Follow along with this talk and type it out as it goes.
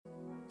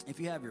If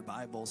you have your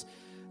Bibles,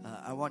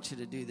 I want you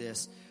to do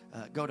this.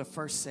 Go to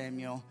 1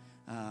 Samuel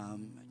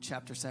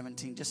chapter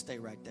 17. Just stay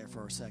right there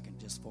for a second,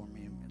 just for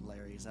me and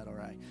Larry. Is that all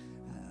right?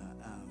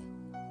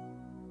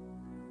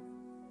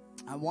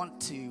 I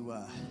want to,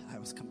 I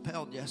was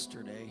compelled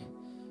yesterday.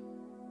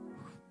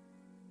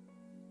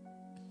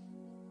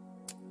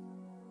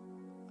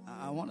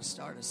 I want to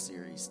start a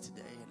series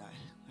today, and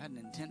I hadn't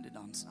intended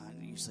on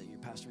signing. You say,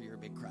 Pastor, you're a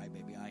big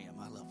crybaby. I am.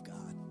 I love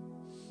God.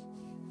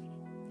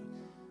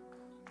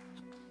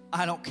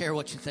 I don't care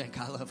what you think.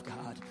 I love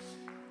God.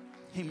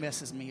 He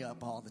messes me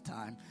up all the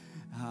time.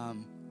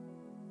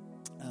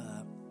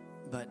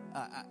 But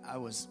I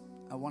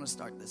want to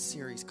start this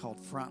series called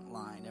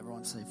Frontline.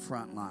 Everyone say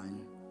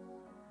Frontline.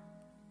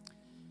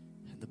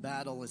 The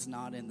battle is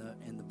not in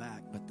the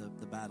back, but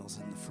the battle's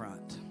in the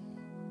front.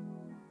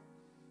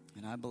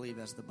 And I believe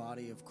as the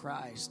body of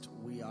Christ,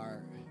 we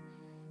are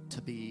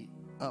to be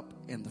up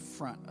in the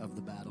front of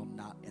the battle,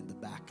 not in the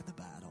back of the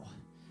battle.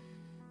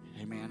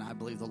 Amen. I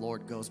believe the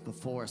Lord goes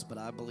before us, but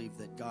I believe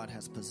that God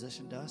has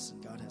positioned us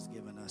and God has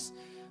given us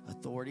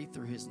authority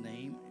through His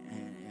name,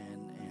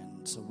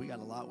 and so we got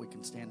a lot we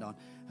can stand on.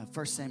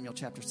 1 Samuel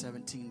chapter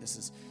 17.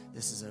 This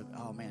is a,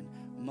 oh man,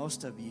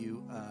 most of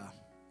you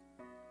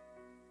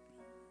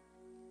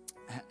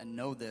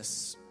know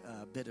this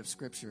bit of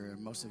scripture,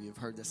 and most of you have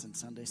heard this in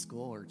Sunday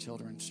school or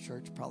children's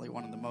church. Probably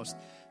one of the most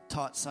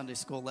taught Sunday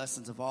school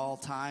lessons of all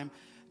time.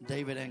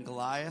 David and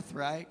Goliath,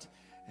 right?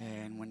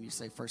 And when you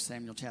say 1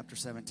 Samuel chapter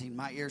 17,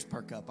 my ears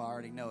perk up. I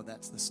already know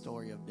that's the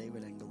story of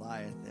David and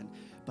Goliath.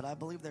 But I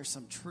believe there's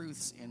some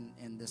truths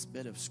in this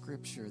bit of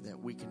scripture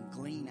that we can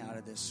glean out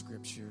of this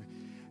scripture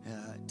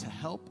to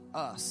help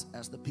us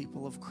as the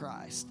people of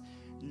Christ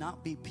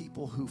not be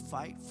people who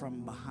fight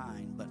from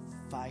behind, but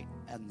fight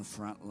on the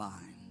front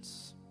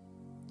lines.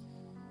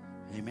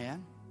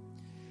 Amen?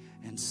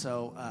 And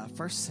so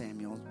 1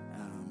 Samuel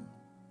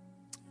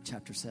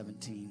chapter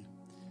 17,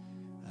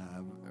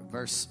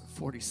 verse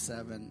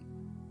 47.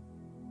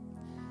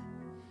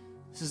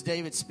 This is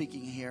David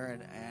speaking here,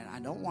 and I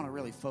don't want to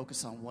really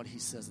focus on what he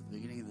says at the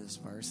beginning of this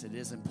verse. It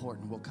is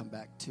important. We'll come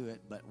back to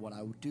it. But what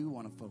I do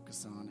want to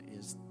focus on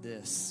is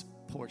this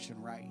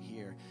portion right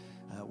here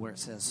where it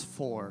says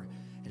for.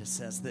 It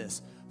says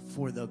this: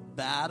 for the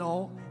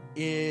battle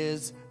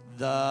is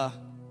the,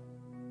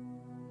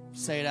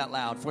 say it out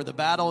loud, for the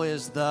battle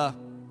is the,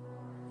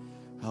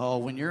 oh,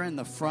 when you're in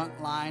the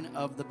front line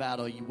of the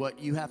battle, what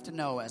you have to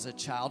know as a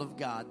child of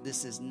God,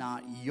 this is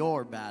not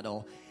your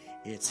battle,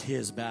 it's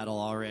His battle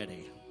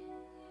already.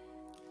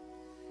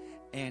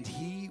 And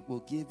He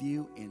will give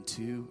you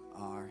into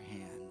our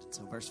hand.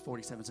 So verse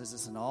 47 says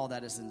this: and all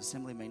that is in the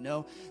assembly may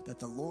know that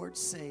the Lord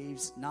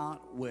saves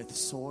not with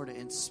sword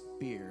and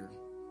spear.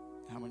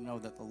 How many know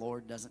that the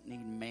Lord doesn't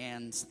need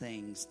man's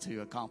things to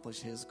accomplish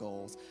His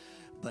goals,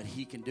 but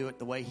He can do it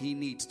the way He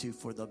needs to,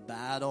 for the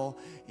battle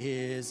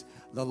is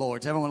the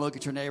Lord's. Everyone look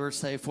at your neighbor,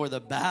 say, for the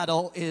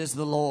battle is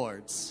the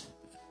Lord's.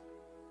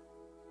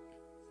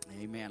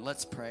 Amen.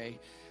 Let's pray.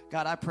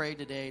 God, I pray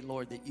today,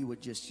 Lord, that you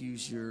would just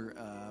use your,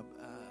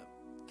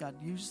 God,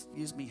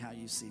 use me how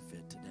you see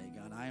fit today,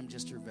 God. I am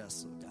just your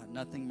vessel, God,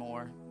 nothing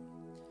more.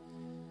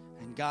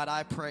 And God,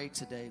 I pray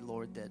today,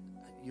 Lord, that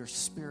your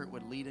Spirit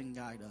would lead and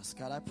guide us.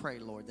 God, I pray,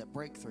 Lord, that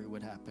breakthrough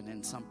would happen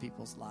in some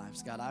people's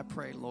lives. God, I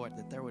pray, Lord,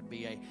 that there would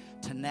be a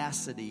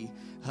tenacity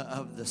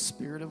of the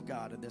Spirit of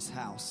God in this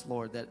house,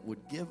 Lord, that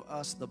would give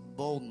us the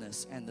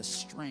boldness and the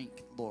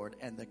strength, Lord,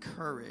 and the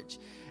courage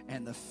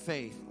and the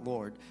faith,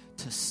 Lord,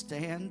 to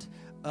stand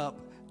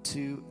up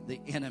to the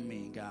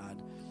enemy, God.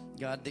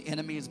 God, the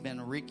enemy has been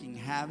wreaking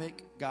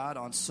havoc, God,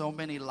 on so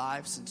many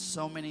lives and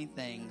so many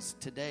things.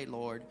 Today,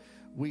 Lord,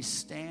 we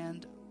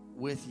stand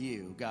with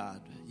you,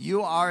 God.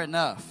 You are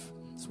enough.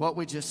 It's what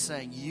we just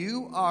sang.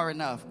 You are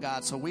enough,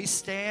 God. So we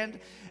stand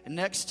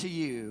next to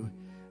you,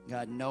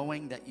 God,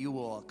 knowing that you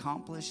will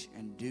accomplish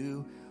and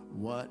do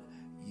what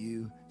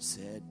you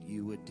said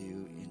you would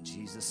do. In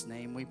Jesus'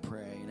 name we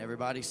pray. And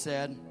everybody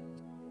said,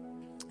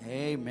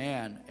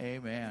 amen.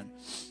 Amen.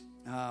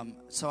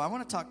 So I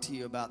want to talk to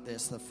you about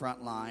this, the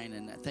front line.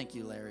 And thank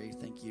you, Larry.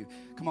 Thank you.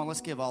 Come on,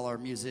 let's give all our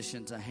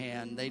musicians a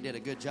hand. They did a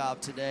good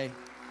job today.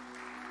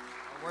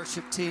 Our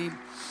worship team,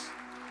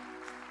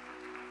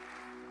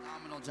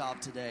 phenomenal job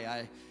today.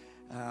 I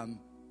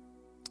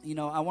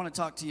want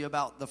to talk to you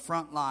about the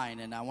front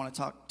line, and I want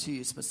to talk to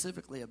you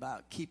specifically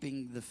about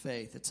keeping the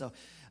faith.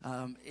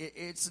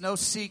 It's no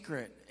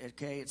secret,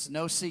 okay? It's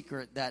no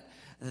secret that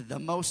the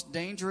most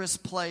dangerous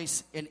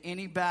place in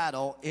any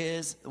battle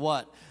is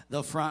what?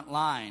 The front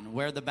line,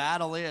 where the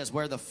battle is,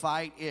 where the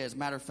fight is.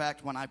 Matter of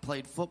fact, when I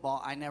played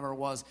football, I never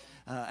was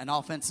an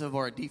offensive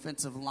or a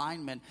defensive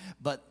lineman,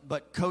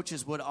 but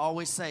coaches would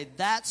always say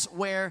that's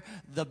where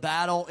the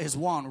battle is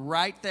won,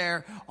 right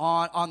there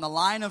on the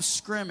line of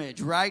scrimmage,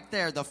 right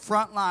there, the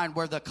front line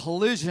where the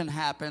collision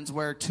happens,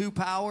 where two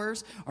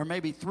powers or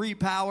maybe three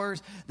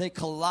powers, they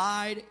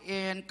collide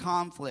in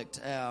conflict.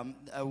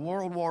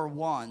 World War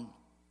I.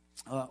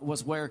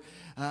 was where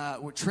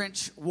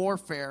trench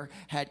warfare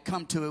had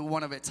come to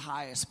one of its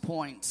highest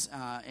points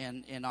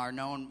in our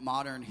known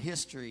modern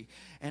history.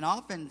 And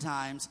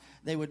oftentimes,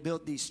 they would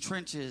build these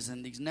trenches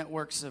and these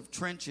networks of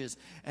trenches,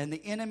 and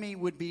the enemy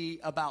would be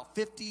about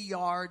 50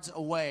 yards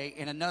away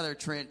in another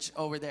trench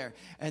over there.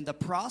 And the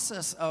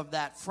process of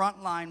that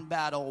frontline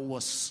battle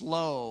was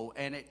slow,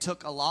 and it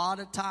took a lot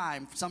of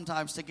time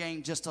sometimes to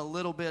gain just a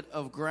little bit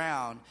of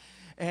ground.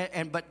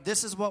 But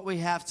this is what we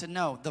have to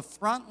know. The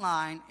front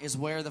line is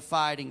where the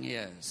fighting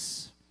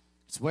is.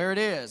 It's where it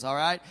is, all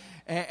right?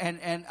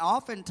 And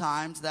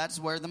oftentimes that's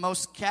where the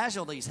most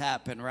casualties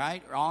happen,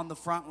 right? Or on the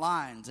front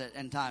lines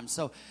at times.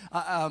 So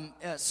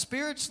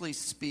spiritually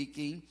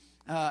speaking,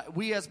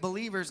 we as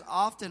believers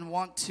often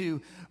want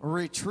to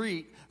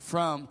retreat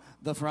from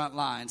the front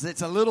lines.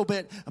 It's a little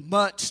bit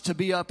much to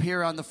be up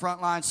here on the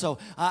front line, so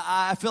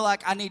I feel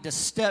like I need to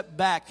step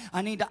back.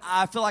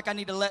 I feel like I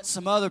need to let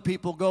some other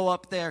people go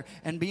up there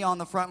and be on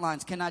the front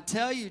lines. Can I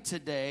tell you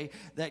today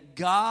that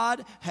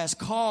God has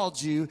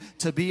called you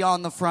to be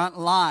on the front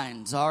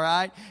lines, all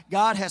right?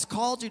 God has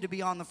called you to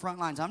be on the front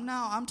lines.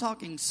 I'm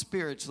talking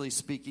spiritually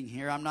speaking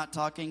here. I'm not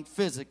talking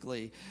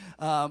physically.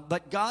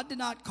 But God did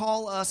not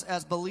call us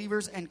as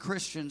believers and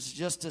Christians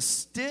just to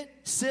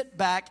sit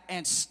back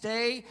and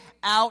stay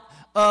out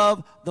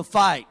of the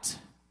fight.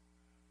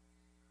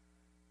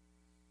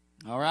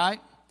 All right?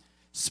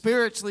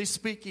 Spiritually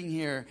speaking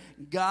here,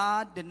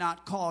 God did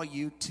not call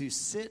you to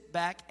sit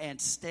back and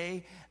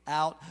stay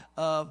out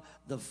of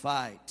the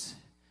fight.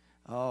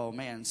 Oh,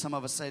 man, some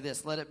of us say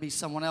this, let it be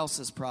someone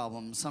else's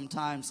problem.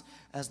 Sometimes,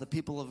 as the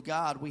people of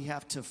God, we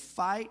have to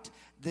fight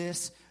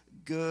this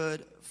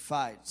good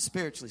fight,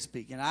 spiritually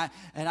speaking.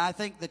 And I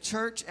think the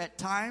church at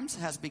times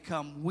has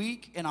become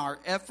weak in our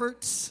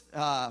efforts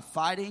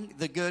fighting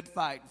the good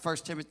fight. 1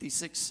 Timothy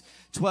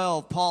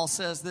 6:12, Paul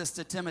says this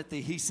to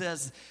Timothy. He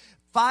says,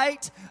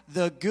 fight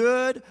the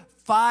good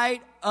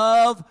fight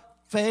of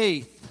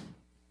faith.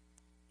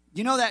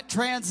 You know that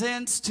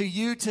transcends to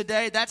you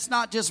today. That's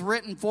not just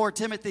written for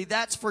Timothy.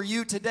 That's for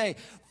you today.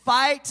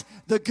 Fight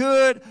the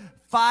good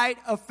fight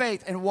of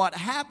faith. And what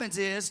happens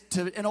is,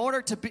 in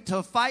order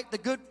to fight the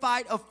good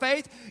fight of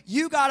faith,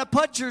 you got to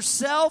put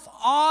yourself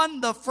on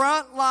the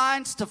front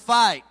lines to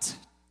fight.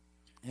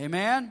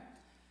 Amen?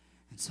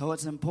 And so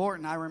it's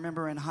important. I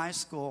remember in high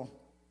school,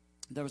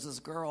 there was this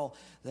girl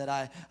that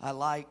I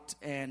liked,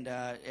 and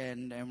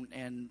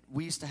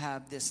we used to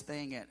have this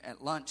thing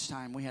at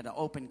lunchtime. We had an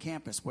open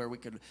campus where we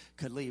could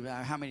leave.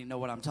 How many know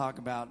what I'm talking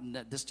about?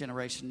 This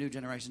generation, new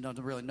generation, don't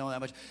really know that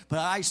much.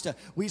 But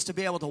we used to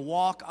be able to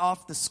walk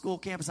off the school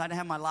campus. I didn't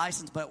have my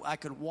license, but I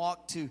could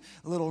walk to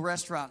little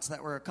restaurants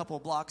that were a couple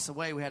of blocks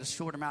away. We had a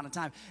short amount of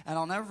time. And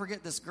I'll never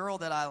forget this girl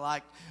that I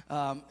liked.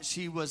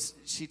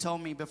 She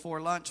told me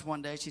before lunch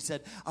one day, she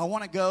said, I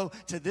want to go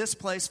to this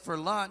place for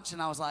lunch.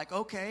 And I was like,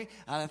 okay.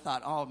 And I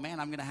thought, oh, man,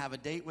 I'm going to have a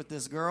date with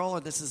this girl,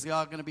 and this is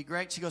all going to be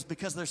great. She goes,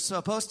 because there's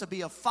supposed to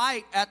be a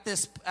fight at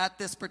this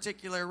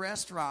particular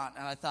restaurant.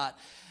 And I thought,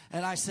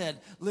 and I said,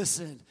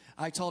 listen,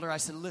 I told her, I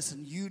said,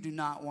 listen, you do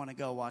not want to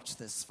go watch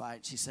this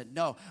fight. She said,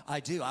 no, I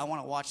do. I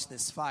want to watch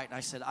this fight.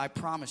 I said, I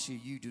promise you,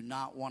 you do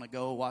not want to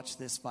go watch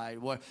this fight.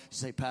 What? She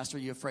said, Pastor,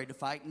 are you afraid to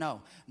fight?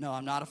 No,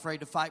 I'm not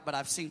afraid to fight, but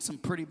I've seen some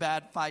pretty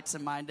bad fights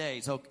in my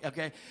days,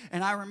 okay?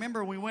 And I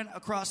remember we went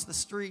across the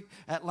street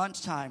at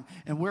lunchtime,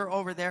 and we're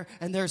over there,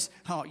 and there's,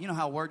 you know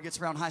how word gets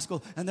around high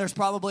school, and there's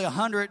probably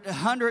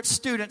 100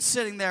 students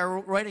sitting there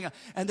waiting,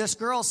 and this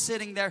girl's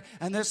sitting there,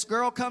 and this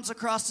girl comes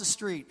across the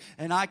street,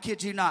 and I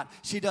kid you not,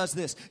 she does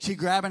this. She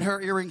grabbing her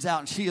earrings out,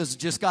 and she has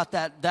just got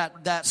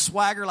that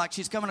swagger like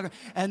she's coming.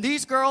 And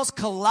these girls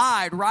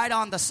collide right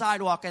on the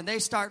sidewalk, and they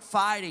start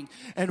fighting.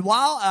 And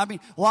while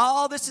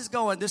all this is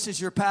going, this is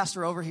your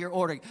pastor over here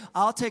ordering.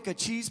 I'll take a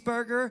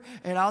cheeseburger,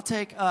 and I'll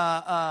take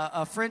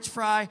a French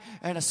fry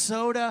and a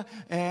soda,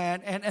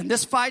 and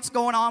this fight's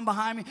going on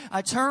behind me.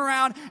 I turn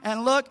around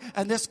and look,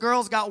 and this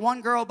girl's got one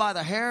girl by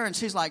the hair, and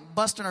she's like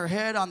busting her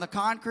head on the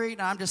concrete,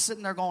 and I'm just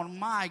sitting there going,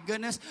 my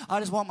goodness,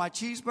 I just want my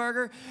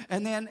cheeseburger.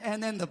 And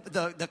then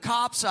the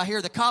cops, I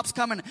hear the cops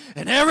coming,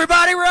 and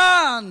everybody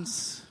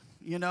runs,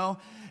 you know.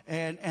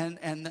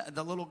 And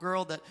the little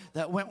girl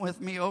that went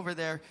with me over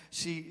there,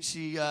 she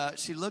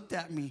looked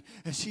at me,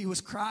 and she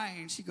was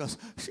crying. She goes,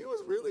 she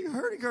was really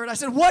hurting her. And I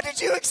said, what did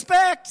you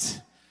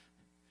expect?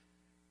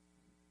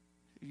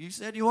 You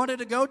said you wanted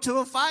to go to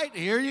a fight.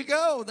 Here you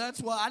go.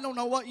 That's why I don't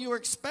know what you were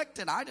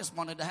expecting. I just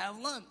wanted to have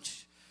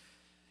lunch.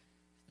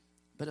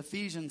 But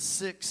Ephesians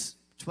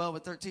 6:12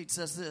 and 13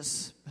 says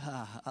this.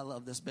 I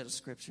love this bit of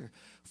scripture.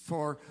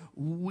 For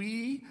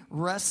we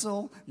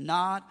wrestle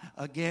not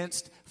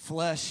against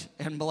flesh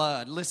and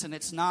blood. Listen,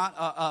 it's not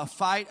a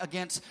fight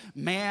against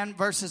man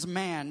versus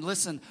man.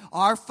 Listen,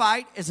 our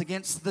fight is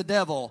against the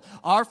devil.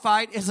 Our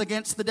fight is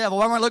against the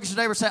devil. I'm going to look at your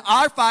neighbor and say,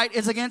 our fight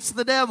is against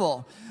the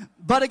devil.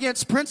 But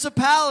against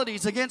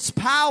principalities, against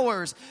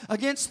powers,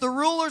 against the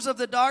rulers of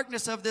the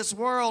darkness of this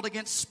world,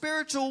 against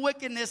spiritual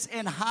wickedness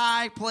in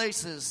high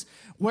places.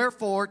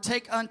 Wherefore,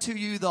 take unto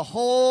you the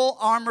whole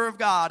armor of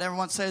God.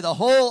 Everyone say the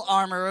whole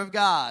armor of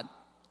God.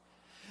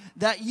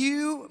 that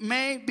you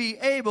may be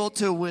able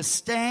to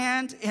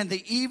withstand in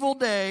the evil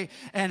day,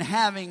 and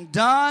having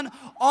done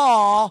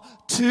all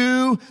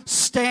to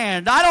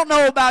stand. I don't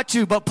know about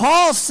you, but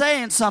Paul's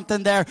saying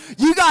something there.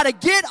 You got to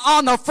get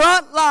on the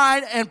front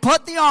line and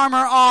put the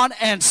armor on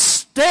and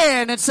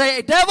stand and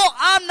say, devil,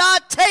 I'm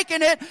not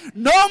taking it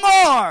no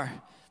more.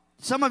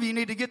 Some of you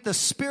need to get the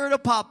spirit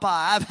of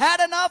Popeye. I've had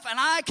enough and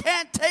I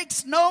can't take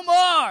no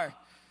more.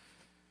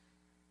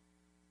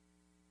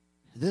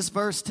 This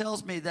verse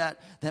tells me that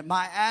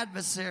my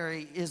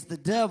adversary is the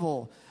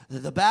devil.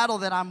 The battle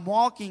that I'm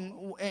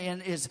walking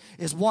in is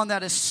one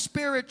that is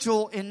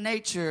spiritual in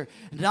nature,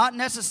 not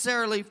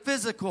necessarily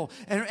physical.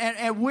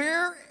 And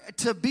we're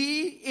to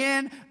be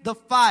in the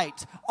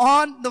fight,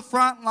 on the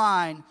front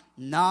line,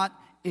 not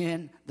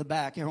in the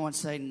back. Everyone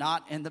say,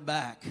 not in the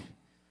back.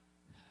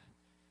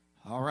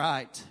 All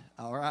right.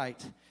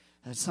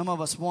 And some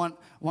of us want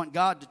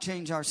God to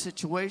change our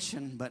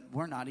situation, but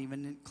we're not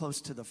even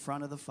close to the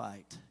front of the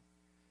fight.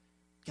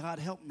 God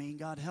help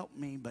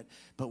me,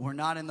 but we're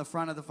not in the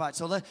front of the fight.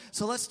 So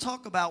let's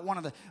talk about one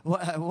of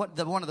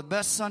the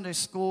best Sunday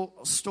school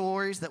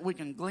stories that we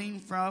can glean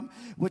from,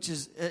 which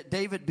is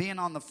David being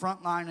on the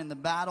front line in the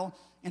battle.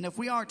 And if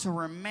we are to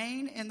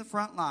remain in the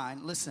front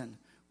line, listen,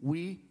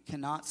 we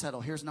cannot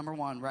settle. Here's number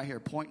one right here.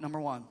 Point number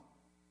one.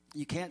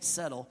 You can't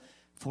settle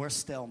for a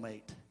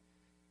stalemate.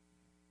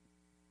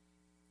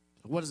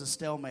 What is a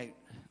stalemate?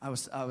 I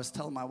was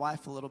telling my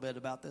wife a little bit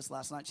about this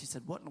last night. She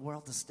said, "What in the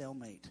world is a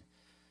stalemate?"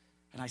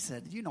 And I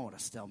said, "You know what a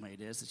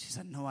stalemate is?" And she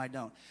said, "No, I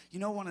don't." You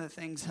know, one of the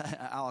things,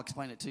 I'll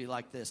explain it to you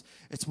like this.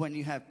 It's when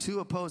you have two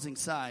opposing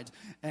sides,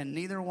 and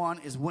neither one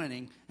is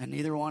winning, and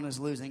neither one is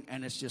losing,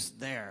 and it's just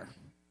there.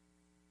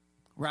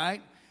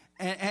 Right?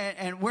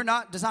 And we're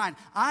not designed.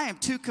 I am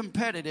too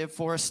competitive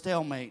for a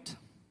stalemate.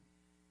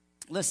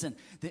 Listen,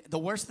 the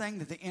worst thing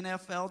that the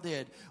NFL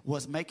did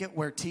was make it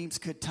where teams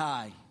could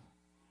tie.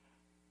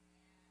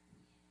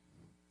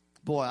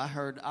 Boy, I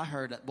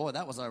heard, boy,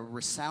 that was a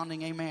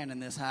resounding amen in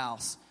this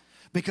house.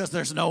 Because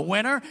there's no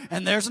winner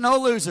and there's no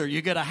loser.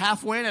 You get a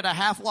half win and a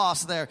half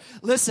loss there.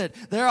 Listen,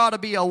 there ought to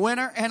be a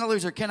winner and a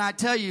loser. Can I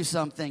tell you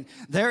something?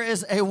 There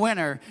is a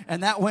winner,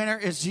 and that winner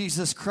is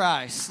Jesus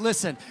Christ.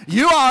 Listen,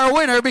 you are a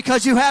winner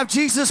because you have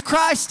Jesus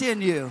Christ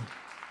in you.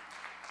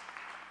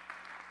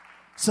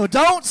 So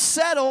don't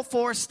settle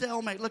for a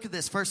stalemate. Look at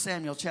this, 1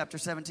 Samuel chapter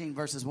 17,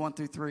 verses 1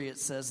 through 3. It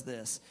says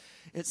this.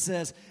 It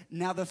says,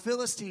 "Now the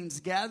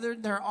Philistines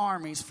gathered their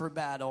armies for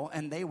battle,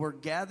 and they were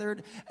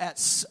gathered at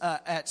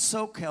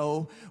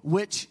Soko,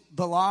 which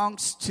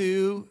belongs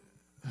to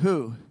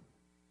who?"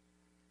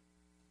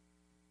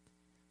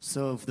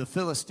 So the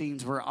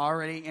Philistines were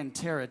already in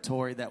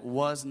territory that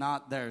was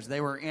not theirs. They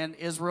were in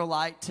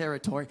Israelite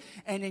territory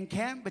and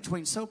encamped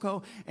between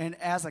Soko and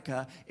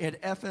Azekah at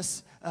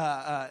Ephes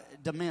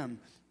Damim.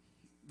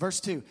 Verse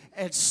 2,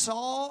 "And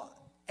Saul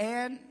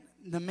and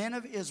the men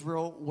of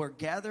Israel were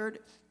gathered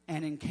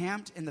and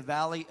encamped in the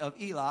valley of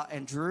Elah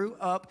and drew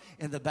up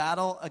in the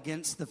battle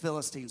against the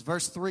Philistines."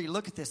 Verse 3,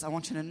 look at this. I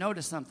want you to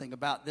notice something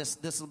about this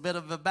bit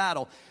of a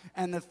battle.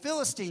 "And the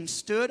Philistines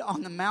stood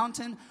on the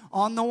mountain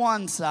on the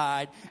one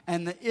side,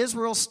 and the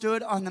Israel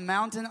stood on the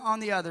mountain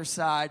on the other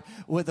side,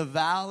 with a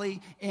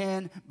valley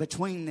in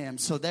between them."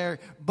 So they're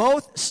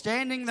both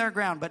standing their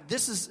ground. But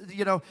this is,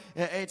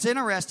 it's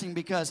interesting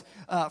because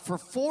for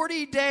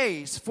 40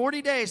 days,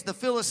 the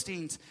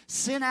Philistines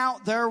sent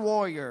out their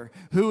warrior,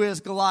 who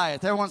is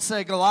Goliath. Everyone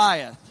say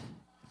Goliath.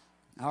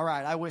 All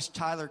right, I wish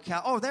Tyler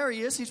Oh, there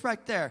he is. He's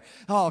right there.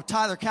 Oh,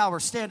 Tyler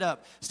Calver, stand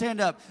up.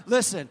 Stand up.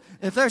 Listen,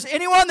 if there's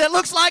anyone that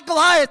looks like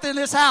Goliath in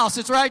this house,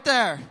 it's right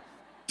there.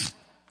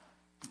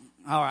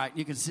 All right,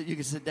 you can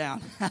sit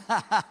down.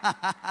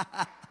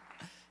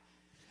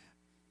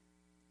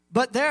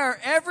 But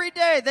there, every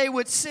day they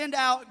would send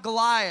out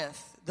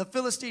Goliath. The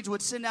Philistines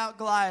would send out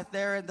Goliath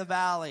there in the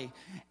valley.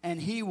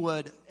 And he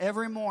would,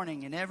 every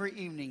morning and every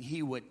evening,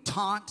 he would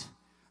taunt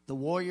the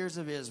warriors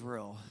of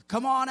Israel.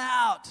 "Come on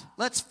out.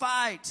 Let's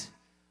fight.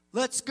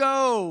 Let's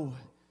go.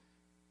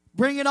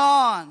 Bring it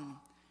on."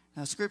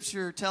 Now,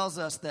 Scripture tells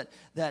us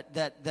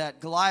that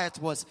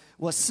Goliath was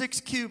 6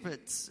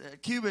 cubits,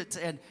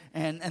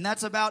 and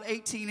that's about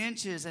 18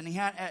 inches, and he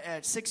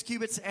had 6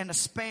 cubits and a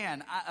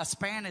span. A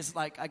span is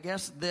like, I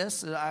guess,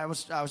 this. I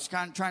was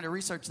kind of trying to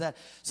research that.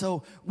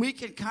 So we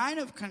can kind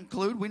of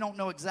conclude, we don't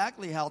know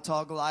exactly how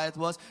tall Goliath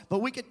was, but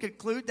we could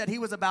conclude that he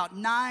was about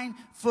 9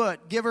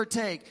 foot, give or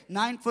take,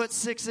 9 foot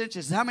 6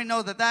 inches. How many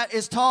know that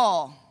is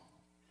tall?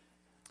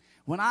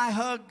 When I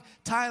hug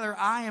Tyler,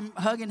 I am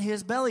hugging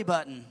his belly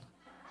button.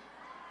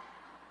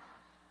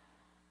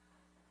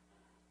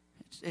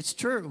 It's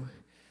true.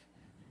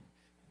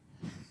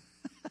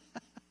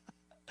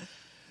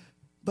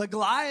 But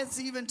Goliath's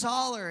even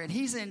taller, and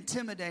he's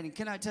intimidating.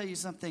 Can I tell you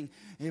something?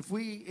 If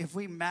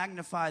we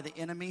magnify the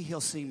enemy, he'll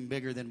seem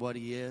bigger than what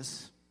he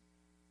is.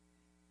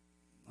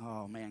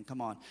 Oh, man, come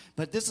on.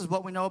 But this is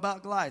what we know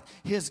about Goliath.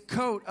 His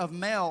coat of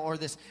mail, or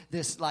this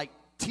like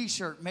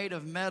T-shirt made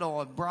of metal,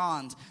 of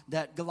bronze,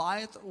 that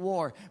Goliath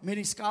wore,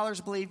 many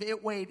scholars believe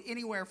it weighed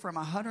anywhere from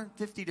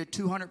 150 to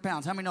 200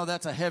 pounds. How many know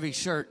that's a heavy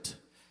shirt?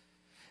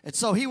 And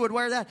so he would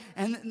wear that,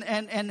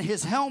 and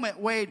his helmet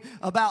weighed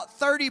about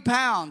 30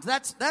 pounds.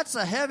 That's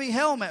a heavy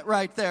helmet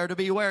right there to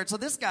be wearing. So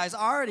this guy's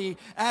already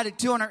added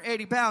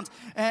 280 pounds.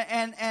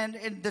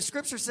 And the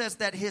scripture says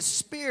that his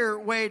spear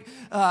weighed,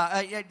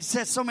 it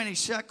says so many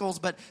shekels,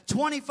 but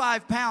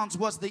 25 pounds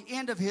was the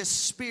end of his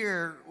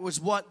spear,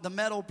 was what the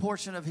metal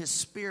portion of his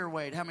spear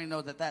weighed. How many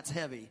know that that's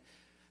heavy?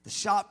 The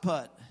shot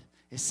put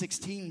is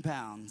 16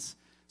 pounds.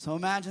 So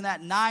imagine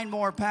that, 9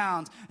 more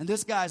pounds, and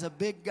this guy's a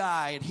big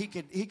guy, and he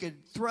could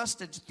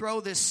thrust and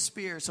throw this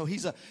spear. So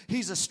he's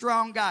a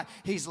strong guy.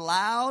 He's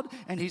loud,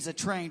 and he's a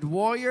trained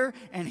warrior,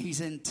 and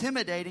he's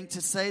intimidating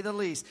to say the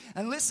least.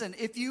 And listen,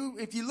 if you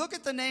look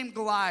at the name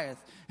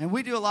Goliath, and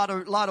we do a lot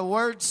of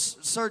word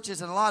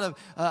searches and a lot of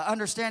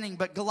understanding,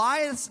 but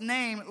Goliath's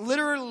name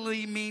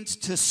literally means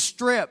to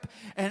strip.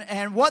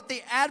 And what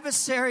the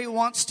adversary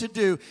wants to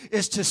do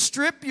is to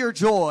strip your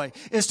joy,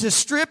 is to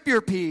strip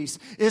your peace,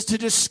 is to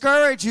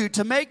discourage you,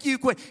 to make you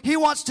quit. He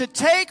wants to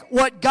take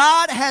what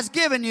God has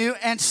given you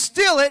and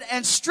steal it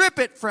and strip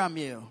it from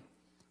you.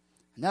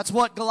 And that's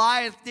what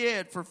Goliath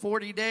did for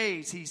 40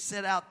 days. He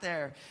sat out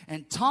there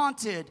and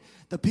taunted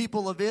the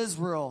people of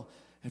Israel.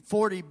 And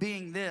 40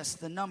 being this,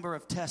 the number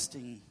of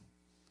testing.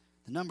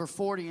 The number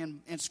 40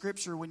 in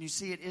Scripture, when you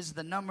see it, is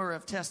the number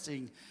of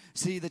testing.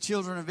 See, the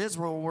children of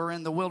Israel were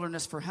in the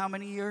wilderness for how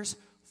many years?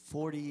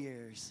 40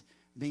 years.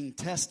 Being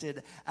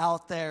tested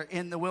out there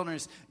in the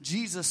wilderness.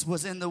 Jesus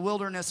was in the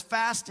wilderness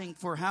fasting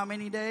for how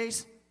many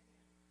days?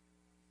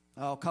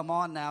 Oh, come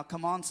on now.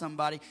 Come on,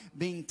 somebody.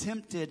 Being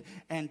tempted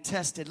and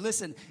tested.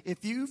 Listen,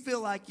 if you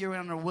feel like you're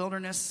in a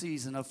wilderness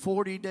season, a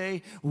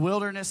 40-day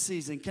wilderness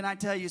season, can I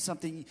tell you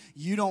something?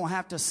 You don't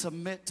have to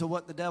submit to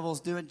what the devil's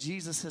doing.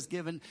 Jesus has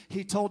given,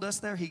 he told us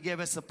there, he gave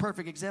us a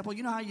perfect example.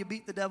 You know how you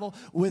beat the devil?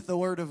 With the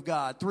word of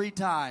God. 3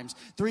 times.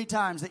 3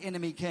 times the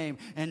enemy came,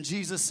 and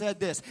Jesus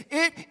said this,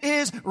 "It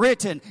is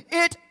written.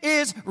 It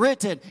is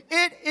written.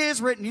 It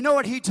is written." You know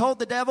what he told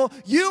the devil?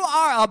 "You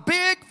are a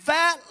big,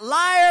 fat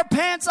liar,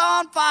 pants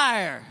on fire."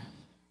 And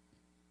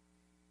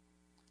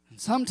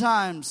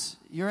sometimes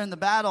you're in the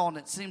battle and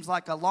it seems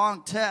like a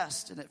long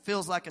test and it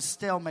feels like a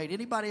stalemate.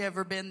 Anybody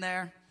ever been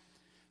there?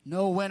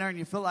 No winner, and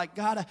you feel like,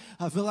 God,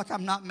 I feel like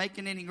I'm not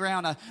making any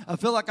ground. I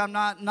feel like I'm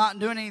not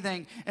doing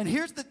anything. And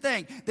here's the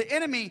thing. The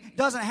enemy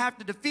doesn't have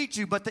to defeat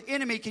you, but the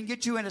enemy can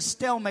get you in a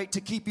stalemate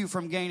to keep you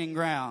from gaining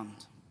ground.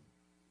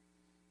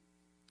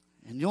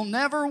 And you'll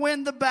never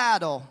win the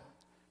battle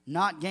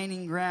not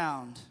gaining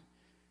ground.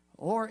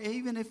 Or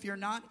even if you're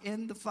not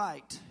in the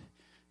fight.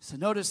 So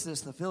notice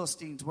this, the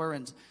Philistines were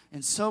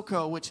in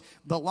Soko, which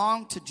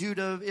belonged to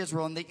Judah of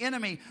Israel. And the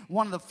enemy,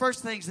 one of the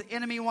first things the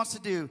enemy wants to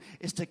do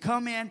is to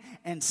come in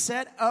and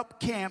set up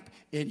camp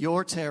in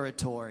your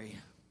territory.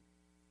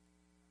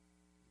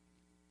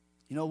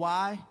 You know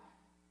why?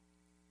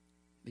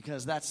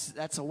 Because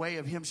that's a way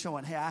of him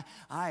showing, hey,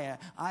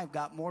 I've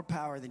got more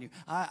power than you.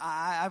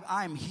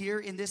 I'm here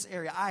in this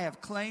area. I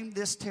have claimed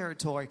this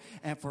territory.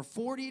 And for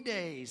 40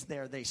 days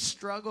there, they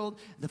struggled.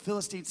 The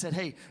Philistines said,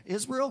 hey,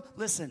 Israel,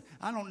 listen,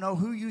 I don't know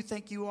who you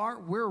think you are.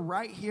 We're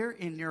right here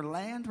in your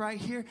land right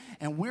here,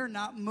 and we're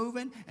not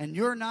moving, and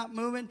you're not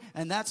moving,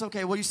 and that's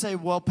okay. Well, you say,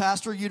 well,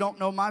 Pastor, you don't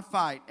know my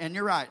fight. And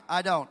you're right,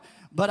 I don't.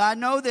 But I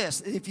know this,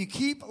 if you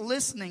keep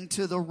listening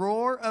to the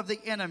roar of the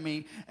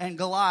enemy and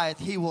Goliath,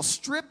 he will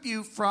strip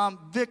you from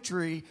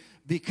victory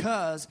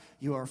because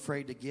you are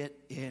afraid to get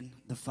in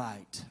the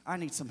fight. I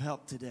need some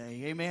help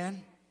today.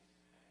 Amen?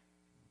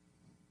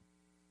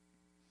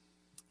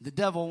 The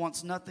devil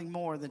wants nothing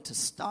more than to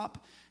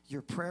stop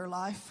your prayer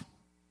life.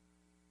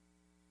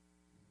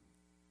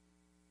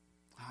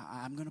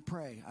 I'm going to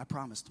pray. I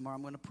promise. Tomorrow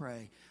I'm going to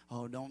pray.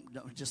 Oh, don't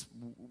just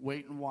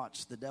wait and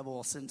watch. The devil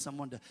will send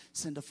someone to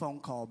send a phone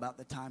call about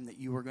the time that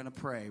you were going to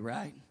pray,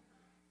 right?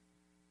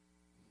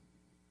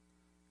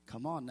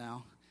 Come on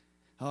now.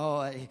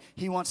 Oh,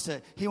 he wants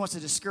to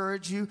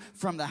discourage you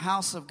from the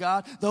house of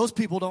God. Those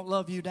people don't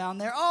love you down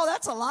there. Oh,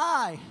 that's a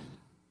lie.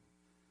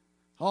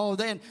 Oh,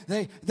 then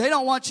they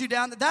don't want you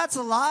down there. That's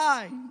a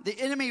lie. The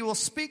enemy will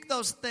speak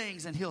those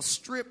things and he'll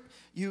strip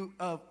you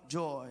of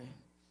joy.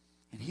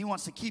 And he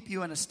wants to keep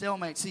you in a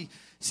stalemate.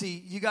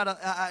 See, you gotta.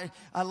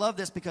 I love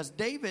this because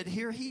David,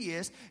 here he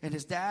is, and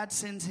his dad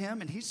sends him,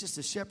 and he's just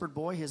a shepherd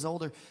boy. His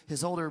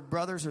older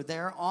brothers are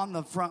there on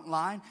the front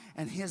line,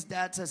 and his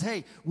dad says,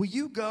 "Hey, will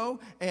you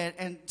go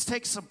and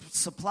take some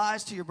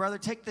supplies to your brother?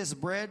 Take this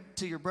bread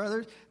to your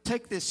brother.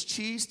 Take this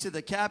cheese to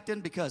the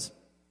captain because."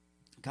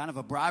 Kind of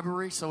a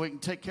bribery so we can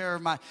take care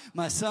of my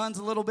sons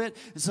a little bit.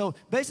 And so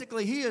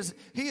basically he is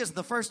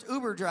the first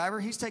Uber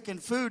driver. He's taking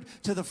food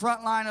to the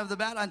front line of the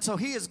battle. And so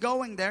he is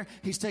going there.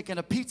 He's taking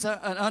a pizza,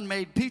 an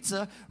unmade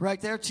pizza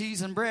right there,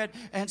 cheese and bread.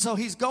 And so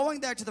he's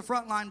going there to the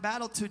front line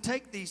battle to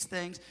take these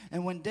things.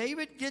 And when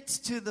David gets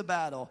to the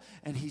battle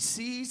and he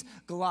sees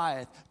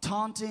Goliath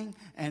taunting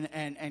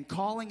and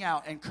calling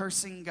out and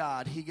cursing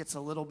God, he gets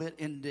a little bit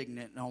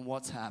indignant on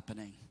what's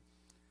happening.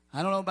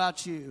 I don't know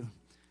about you.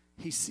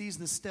 He sees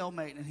the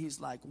stalemate and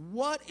he's like,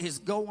 what is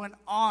going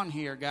on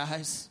here,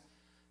 guys?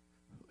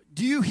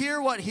 Do you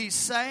hear what he's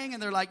saying?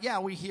 And they're like, yeah,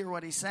 we hear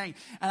what he's saying.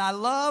 And I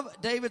love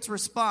David's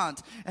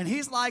response. And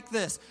he's like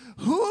this,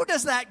 who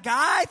does that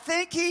guy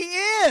think he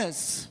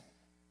is?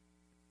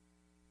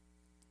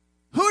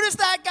 Who does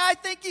that guy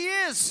think he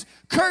is?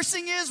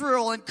 Cursing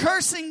Israel and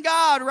cursing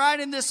God right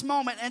in this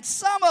moment. And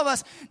some of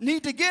us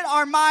need to get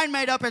our mind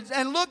made up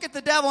and look at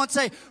the devil and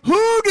say,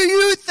 who do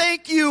you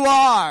think you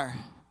are?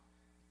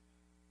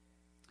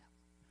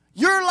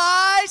 Your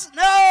lies?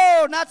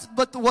 No,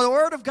 but the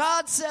word of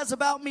God says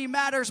about me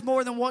matters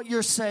more than what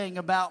you're saying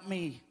about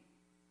me.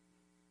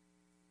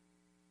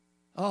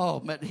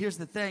 Oh, but here's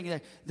the thing.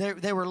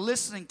 They were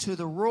listening to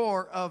the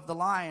roar of the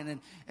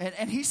lion.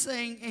 And he's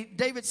saying,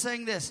 David's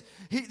saying this.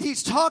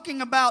 He's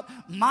talking about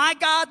my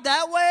God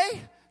that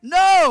way?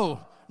 No,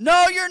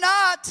 you're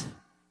not.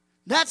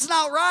 That's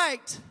not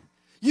right.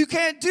 You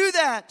can't do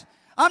that.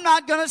 I'm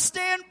not going to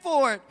stand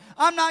for it.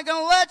 I'm not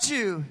going to let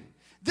you.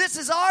 This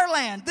is our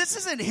land. This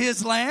isn't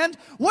his land.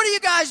 What are you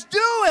guys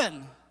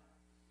doing?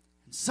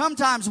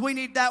 Sometimes we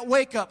need that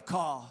wake-up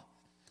call.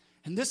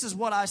 And this is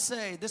what I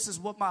say. This is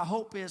what my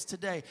hope is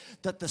today.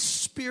 That the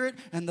spirit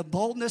and the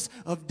boldness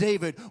of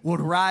David would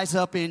rise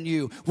up in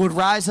you. Would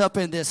rise up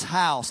in this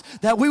house.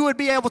 That we would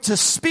be able to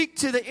speak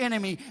to the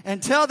enemy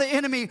and tell the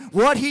enemy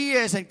what he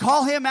is. And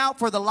call him out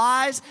for the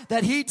lies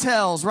that he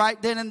tells right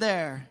then and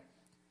there.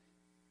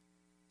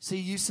 See,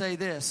 you say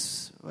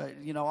this.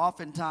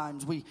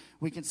 Oftentimes we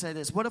can say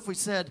this. What if we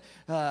said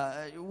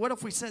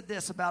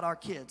this about our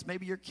kids?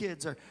 Maybe your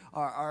kids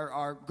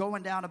are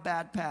going down a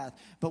bad path.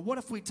 But what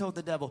if we told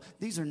the devil,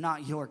 these are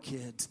not your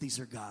kids, these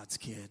are God's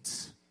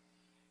kids?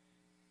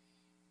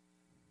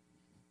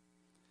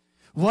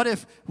 What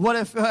if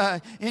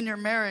in your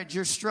marriage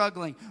you're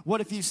struggling?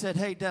 What if you said,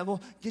 hey,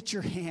 devil, get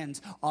your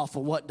hands off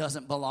of what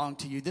doesn't belong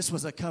to you. This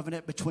was a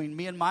covenant between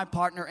me and my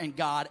partner and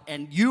God,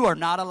 and you are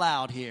not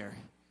allowed here.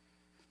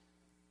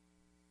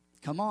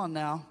 Come on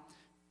now.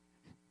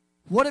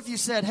 What if you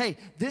said, hey,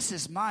 this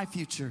is my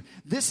future.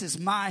 This is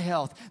my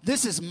health.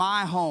 This is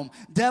my home.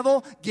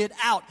 Devil, get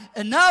out.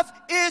 Enough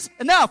is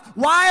enough.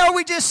 Why are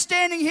we just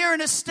standing here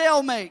in a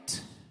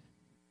stalemate?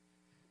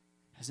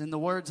 As in the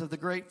words of the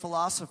great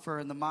philosopher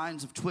in the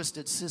minds of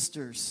twisted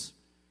sisters,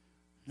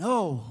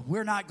 no,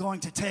 we're not going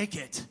to take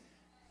it.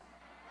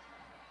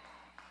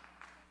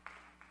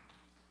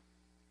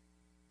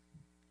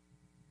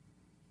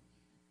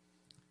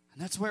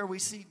 And that's where we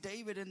see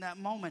David in that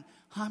moment.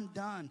 I'm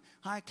done.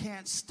 I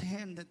can't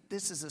stand that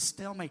this is a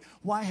stalemate.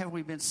 Why have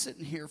we been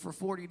sitting here for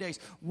 40 days?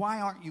 Why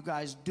aren't you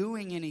guys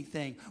doing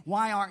anything?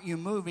 Why aren't you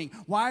moving?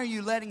 Why are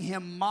you letting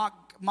him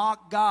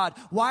mock God?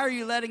 Why are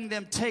you letting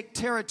them take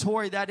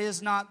territory that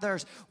is not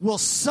theirs? Will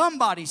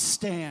somebody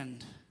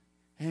stand?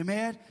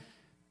 Amen?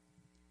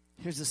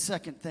 Here's the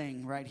second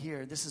thing right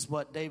here. This is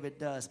what David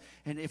does.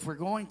 And if we're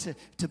going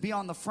to be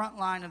on the front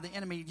line of the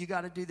enemy, you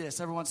got to do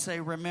this. Everyone say,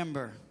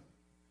 remember.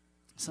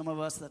 Some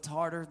of us, that's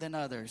harder than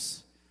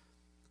others.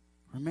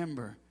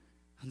 Remember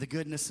the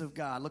goodness of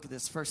God. Look at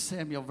this, 1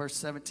 Samuel, verse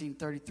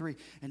 17:33.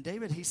 And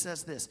David, he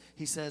says this.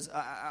 He says,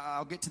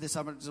 I'll get to this.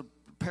 I'm going to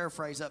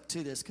paraphrase up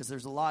to this because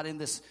there's a lot in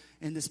this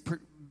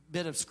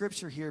bit of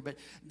scripture here. But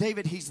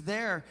David, he's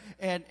there,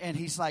 and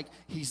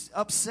he's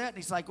upset. And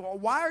he's like, well,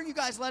 why are you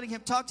guys letting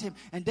him talk to him?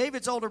 And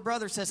David's older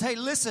brother says, hey,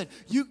 listen,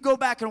 you go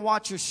back and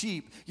watch your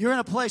sheep. You're in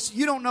a place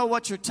you don't know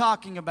what you're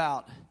talking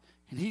about.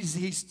 And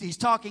he's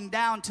talking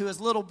down to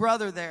his little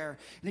brother there.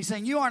 And he's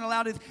saying, you aren't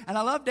allowed to. And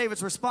I love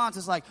David's response.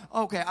 It's like,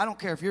 okay, I don't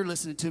care if you're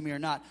listening to me or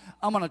not.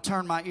 I'm going to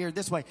turn my ear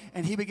this way.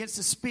 And he begins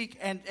to speak,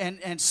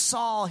 and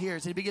Saul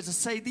hears. And he begins to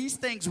say these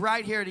things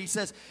right here. And he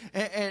says,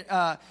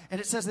 and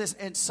it says this,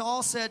 and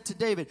Saul said to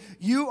David,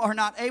 you are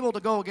not able to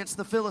go against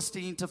the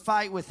Philistine to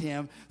fight with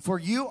him, for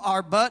you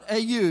are but a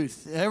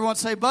youth. Everyone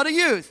say, but a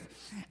youth.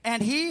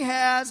 And he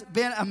has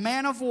been a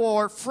man of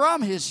war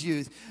from his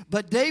youth.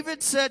 But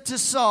David said to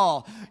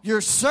Saul,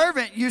 your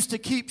servant used to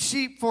keep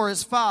sheep for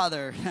his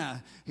father.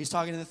 He's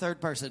talking in the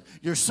third person.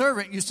 Your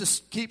servant used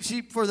to keep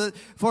sheep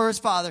for his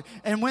father.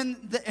 And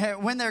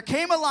when there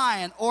came a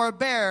lion or a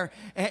bear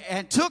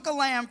and took a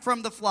lamb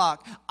from the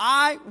flock,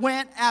 I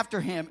went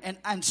after him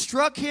and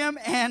struck him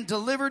and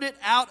delivered it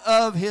out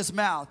of his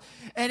mouth.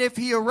 And if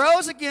he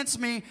arose against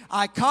me,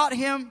 I caught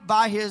him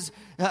by his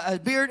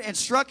beard and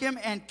struck him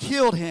and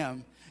killed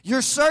him.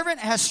 Your servant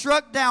has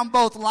struck down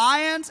both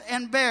lions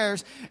and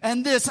bears,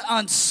 and this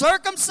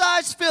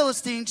uncircumcised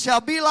Philistine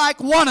shall be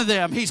like one of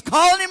them. He's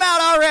calling him out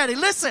already.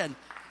 Listen,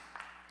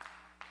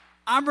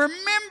 I'm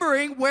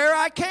remembering where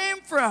I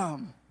came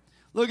from.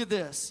 Look at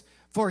this.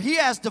 For he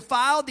has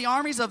defiled the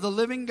armies of the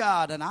living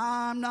God, and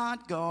I'm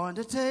not going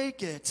to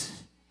take it.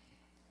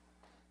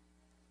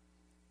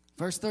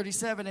 Verse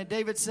 37, and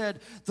David said,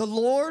 the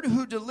Lord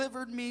who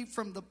delivered me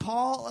from the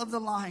paw of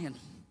the lion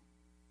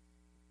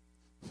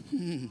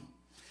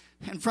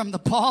and from the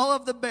paw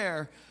of the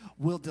bear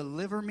will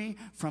deliver me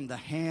from the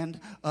hand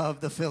of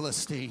the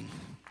Philistine.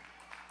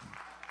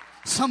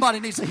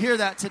 Somebody needs to hear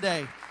that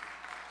today.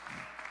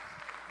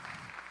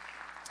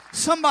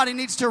 Somebody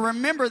needs to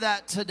remember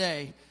that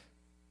today.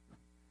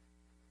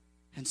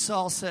 And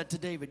Saul said to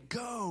David,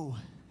 go.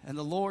 and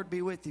the Lord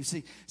be with you.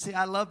 See,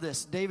 I love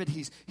this. David,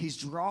 he's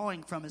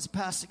drawing from his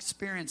past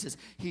experiences.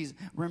 He's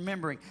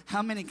remembering.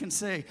 How many can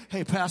say,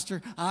 hey,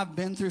 Pastor, I've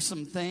been through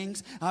some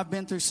things. I've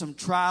been through some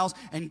trials,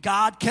 and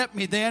God kept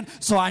me then,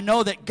 so I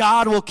know that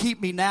God will keep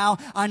me now.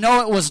 I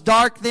know it was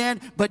dark then,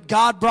 but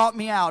God brought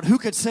me out. Who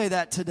could say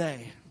that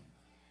today?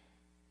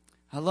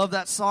 I love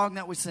that song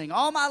that we sing.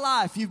 All my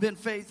life you've been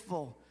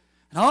faithful.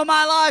 And all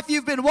my life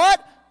you've been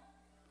what?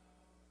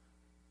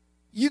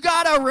 You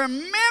got to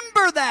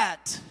remember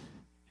that.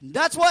 And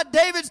that's what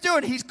David's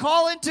doing. He's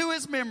calling to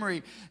his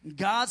memory.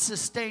 God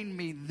sustained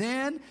me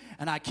then,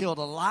 and I killed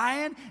a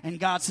lion. And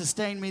God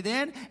sustained me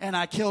then, and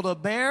I killed a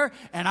bear.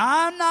 And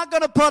I'm not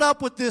going to put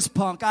up with this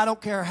punk. I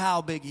don't care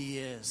how big he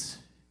is.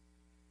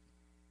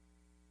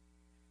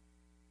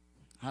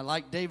 I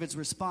like David's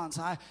response.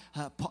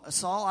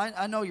 Saul,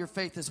 I know your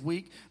faith is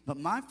weak, but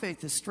my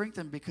faith is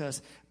strengthened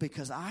because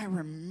I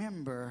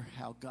remember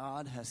how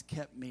God has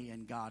kept me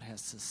and God has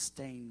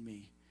sustained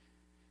me.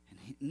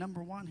 And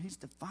number one, he's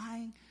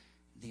defying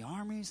the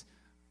armies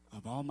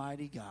of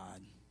Almighty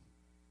God.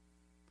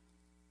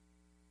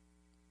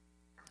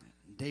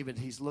 David,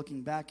 he's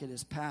looking back at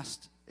his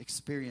past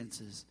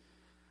experiences.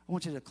 I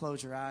want you to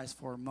close your eyes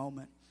for a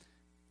moment.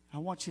 I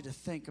want you to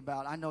think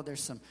about, I know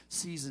there's some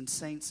seasoned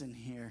saints in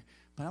here,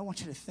 but I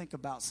want you to think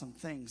about some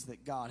things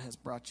that God has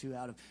brought you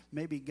out of.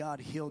 Maybe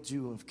God healed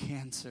you of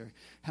cancer.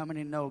 How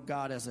many know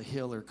God as a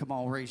healer? Come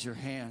on, raise your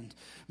hand.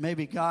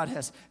 Maybe God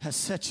has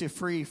set you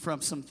free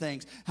from some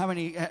things. How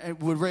many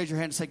would raise your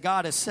hand and say,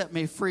 God has set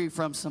me free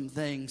from some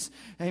things?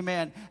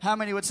 Amen. How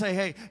many would say,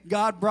 hey,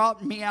 God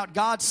brought me out.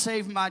 God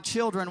saved my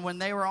children when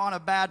they were on a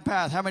bad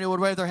path. How many would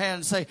wave their hand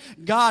and say,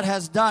 God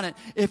has done it?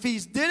 If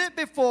he's did it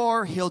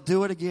before, he'll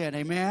do it again.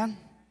 Amen.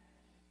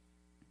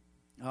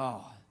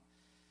 Oh.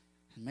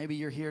 Maybe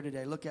you're here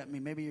today. Look at me.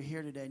 Maybe you're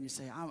here today and you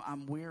say,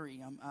 I'm weary.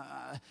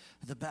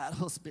 The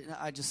battle's been,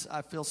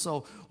 I feel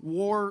so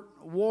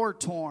war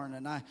torn,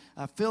 and I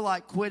feel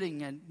like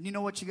quitting. And you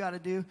know what you got to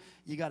do?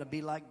 You got to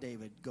be like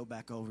David. Go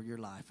back over your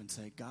life and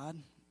say, God,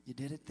 you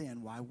did it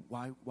then.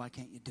 Why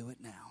can't you do it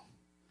now?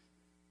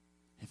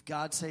 If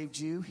God saved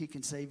you, he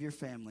can save your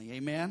family.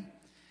 Amen.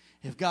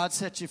 If God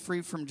sets you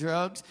free from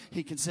drugs,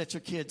 he can set your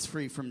kids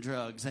free from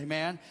drugs.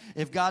 Amen.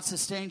 If God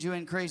sustained you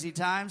in crazy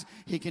times,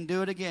 he can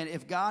do it again.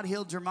 If God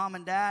healed your mom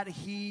and dad,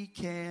 he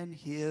can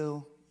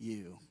heal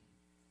you.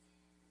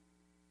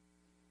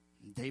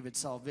 David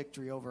saw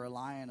victory over a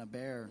lion, a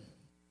bear,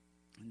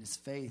 and his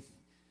faith.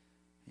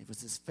 It was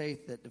his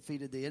faith that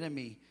defeated the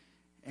enemy.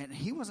 And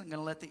he wasn't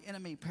going to let the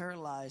enemy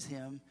paralyze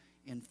him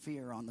in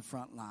fear on the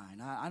front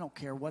line. I don't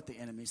care what the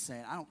enemy's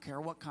saying. I don't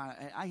care what kind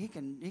of, he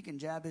can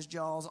jab his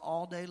jaws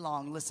all day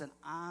long. Listen,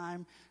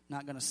 I'm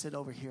not going to sit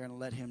over here and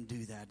let him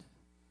do that.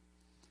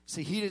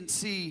 See, he didn't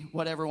see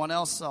what everyone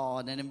else saw,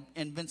 an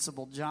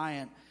invincible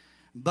giant,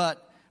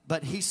 but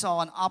he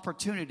saw an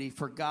opportunity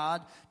for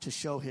God to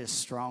show his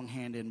strong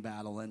hand in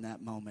battle in that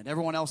moment.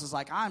 Everyone else is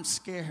like, I'm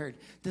scared.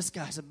 This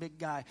guy's a big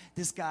guy.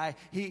 This guy,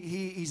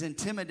 he's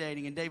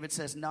intimidating. And David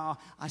says, no,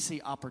 I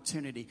see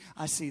opportunity.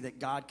 I see that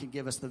God can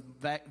give us the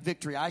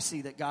victory. I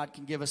see that God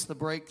can give us the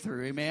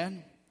breakthrough.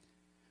 Amen?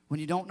 When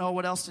you don't know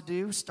what else to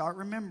do, start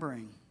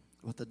remembering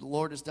what the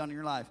Lord has done in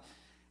your life.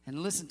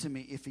 And listen to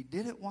me. If he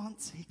did it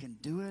once, he can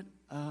do it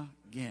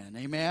again.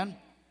 Amen?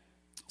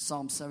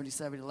 Psalm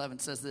 77:11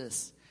 says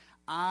this.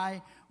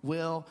 I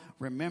will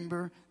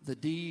remember the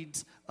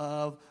deeds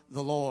of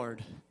the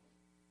Lord.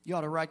 You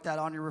ought to write that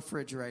on your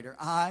refrigerator.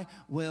 I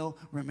will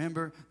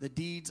remember the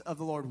deeds of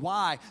the Lord.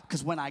 Why?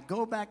 Because when I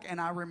go back and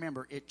I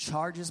remember, it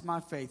charges my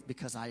faith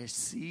because I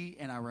see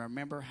and I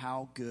remember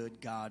how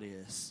good God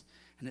is.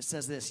 And it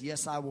says this,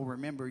 yes, I will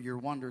remember your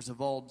wonders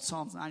of old.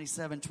 Psalms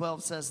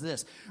 97:12 says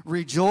this,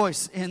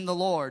 rejoice in the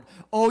Lord,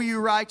 O you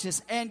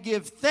righteous, and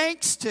give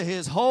thanks to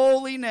his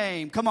holy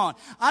name. Come on,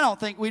 I don't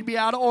think we'd be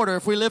out of order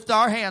if we lift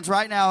our hands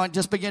right now and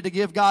just begin to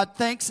give God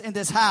thanks in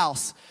this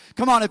house.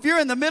 Come on, if you're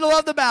in the middle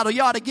of the battle,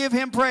 you ought to give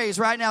him praise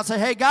right now. Say,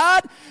 hey,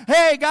 God,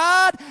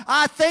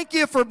 I thank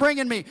you for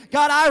bringing me.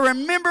 God, I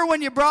remember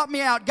when you brought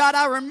me out. God,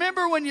 I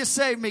remember when you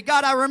saved me.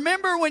 God, I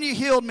remember when you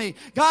healed me.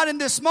 God, in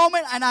this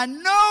moment, and I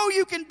know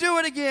you can do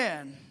it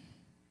again.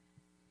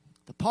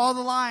 The paw of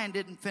the lion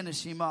didn't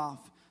finish him off.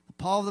 The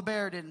paw of the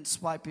bear didn't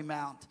swipe him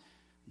out.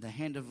 The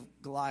hand of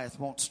Goliath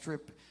won't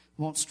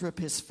strip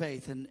his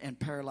faith and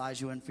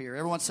paralyze you in fear.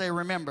 Everyone say,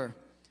 remember.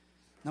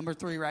 Number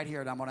 3 right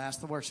here, and I'm going to ask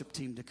the worship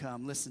team to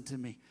come. Listen to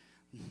me.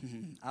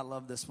 I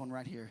love this one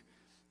right here.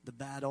 The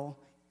battle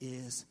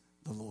is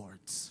the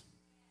Lord's.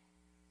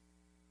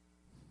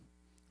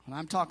 When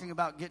I'm talking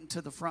about getting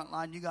to the front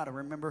line, you got to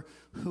remember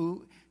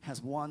who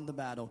has won the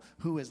battle,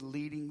 who is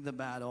leading the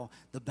battle.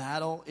 The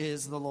battle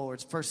is the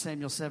Lord's. 1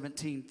 Samuel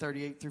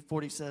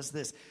 17:38-40 says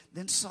this.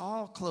 Then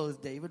Saul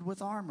clothed David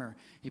with armor.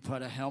 He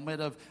put a helmet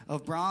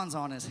of bronze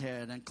on his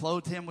head and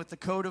clothed him with the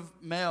coat of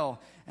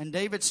mail. And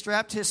David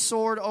strapped his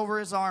sword over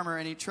his armor,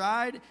 and he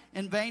tried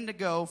in vain to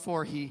go,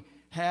 for he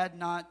had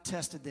not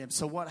tested them.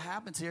 So what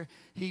happens here,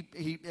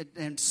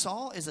 and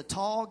Saul is a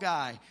tall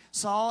guy.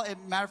 Saul, as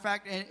a matter of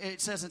fact, it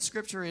says in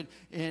Scripture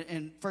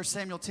in 1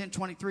 Samuel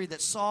 10:23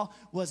 that Saul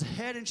was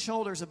head and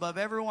shoulders above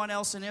everyone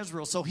else in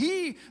Israel. So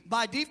he,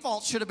 by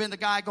default, should have been the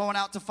guy going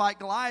out to fight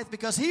Goliath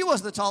because he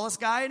was the tallest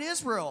guy in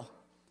Israel.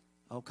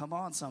 Oh, come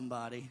on,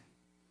 somebody.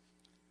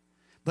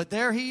 But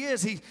there he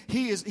is. He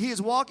is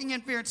walking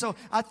in fear. And so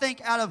I think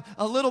out of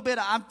a little bit,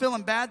 I'm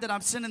feeling bad that I'm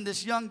sending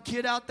this young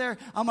kid out there.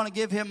 I'm going to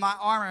give him my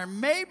armor.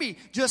 And maybe,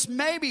 just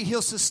maybe,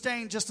 he'll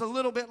sustain just a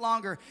little bit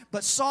longer.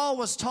 But Saul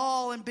was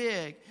tall and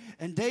big.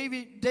 And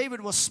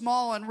David was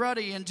small and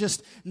ruddy and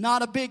just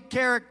not a big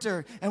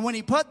character. And when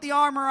he put the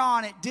armor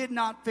on, it did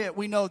not fit.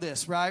 We know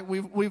this, right?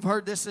 We've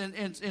heard this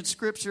in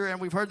Scripture, and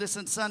we've heard this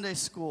in Sunday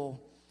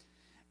school.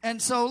 And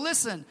so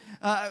listen,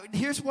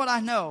 here's what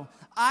I know.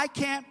 I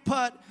can't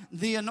put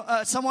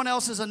someone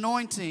else's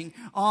anointing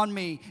on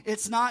me.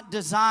 It's not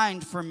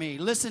designed for me.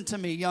 Listen to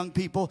me, young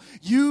people.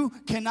 You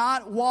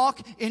cannot walk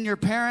in your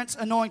parents'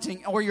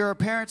 anointing or your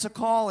parents'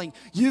 calling.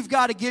 You've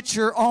got to get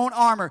your own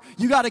armor.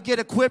 You got to get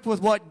equipped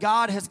with what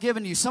God has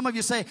given you. Some of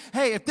you say,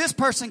 hey, if this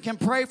person can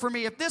pray for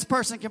me, if this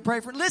person can pray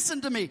for me.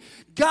 Listen to me.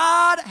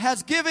 God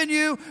has given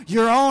you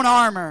your own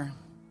armor.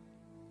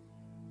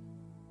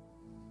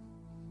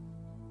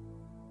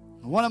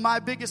 One of my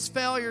biggest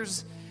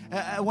failures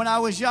when I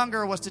was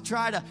younger was to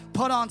try to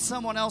put on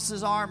someone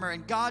else's armor.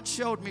 And God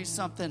showed me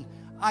something.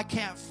 I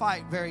can't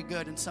fight very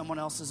good in someone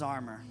else's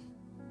armor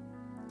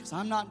because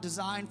I'm not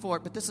designed for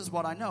it. But this is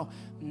what I know.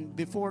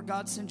 Before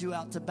God sends you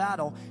out to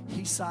battle,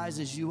 He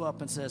sizes you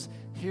up and says,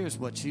 here's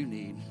what you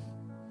need.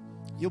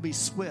 You'll be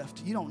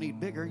swift. You don't need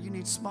bigger. You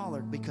need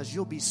smaller because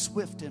you'll be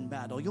swift in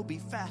battle. You'll be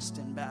fast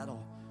in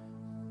battle.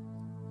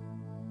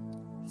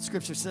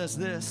 Scripture says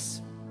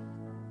this.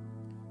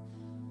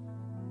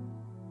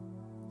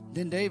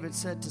 Then David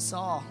said to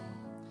Saul,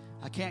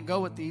 I can't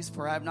go with these,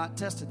 for I have not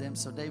tested them.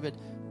 So David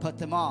put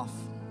them off.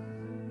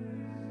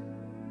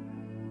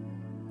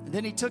 And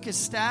then he took his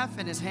staff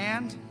in his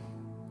hand.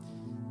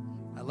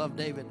 I love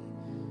David.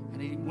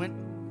 And he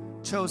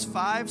chose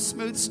 5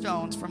 smooth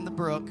stones from the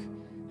brook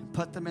and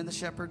put them in the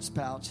shepherd's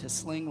pouch. His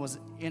sling was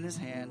in his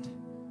hand.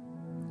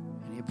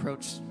 And he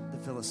approached the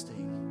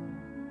Philistine.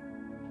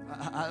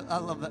 I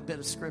love that bit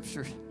of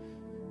Scripture.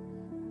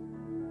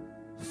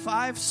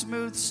 5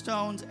 smooth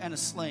stones and a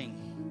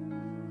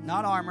sling.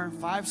 Not armor,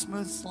 5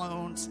 smooth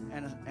stones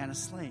and a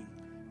sling.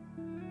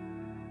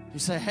 You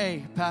say,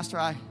 hey, Pastor,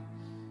 I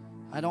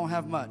don't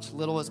have much.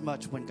 Little is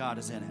much when God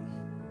is in it.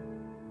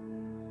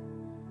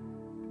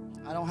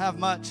 I don't have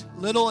much.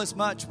 Little is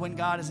much when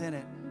God is in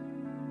it.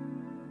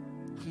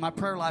 My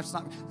prayer life's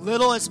not.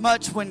 Little is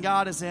much when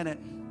God is in it.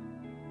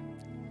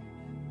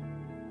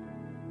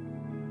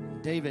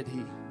 David,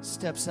 he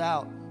steps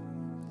out.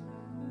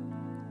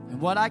 And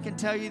what I can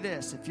tell you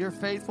this, if you're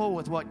faithful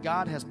with what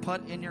God has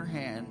put in your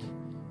hand,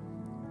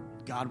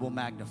 God will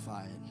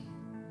magnify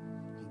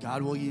it.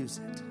 God will use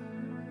it.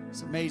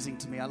 It's amazing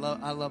to me. I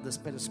love this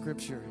bit of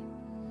Scripture.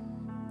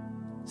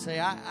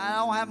 Say, I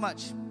don't have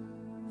much.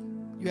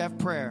 You have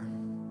prayer.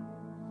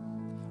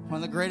 One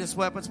of the greatest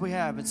weapons we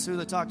have, and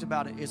Sula talked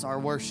about it, is our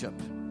worship.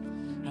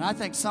 And I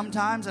think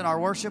sometimes in our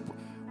worship,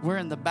 we're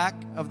in the back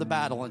of the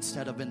battle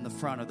instead of in the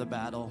front of the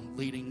battle,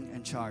 leading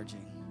and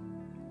charging.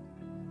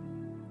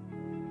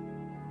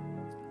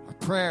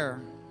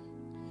 Prayer,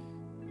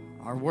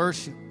 our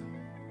worship,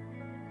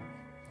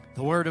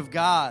 the Word of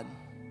God.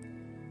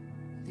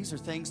 These are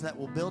things that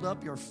will build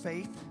up your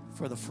faith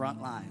for the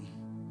front line.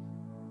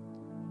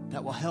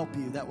 That will help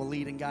you, that will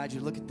lead and guide you.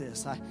 Look at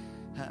this.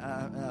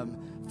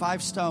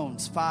 5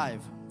 stones,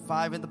 5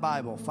 in the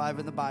Bible. 5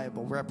 in the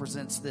Bible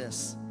represents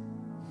this.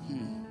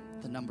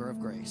 The number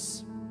of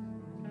grace.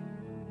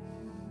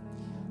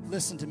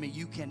 Listen to me,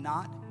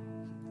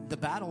 the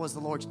battle is the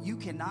Lord's. You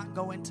cannot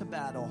go into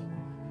battle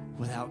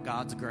without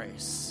God's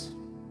grace.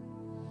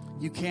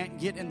 You can't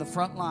get in the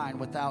front line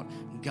without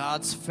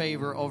God's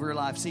favor over your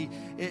life. See,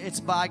 it's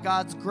by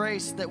God's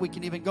grace that we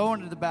can even go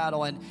into the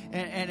battle, and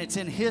it's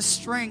in His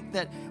strength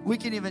that we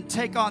can even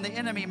take on the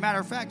enemy. Matter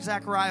of fact,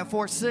 Zechariah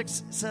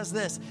 4:6 says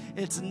this,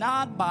 it's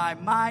not by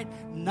might,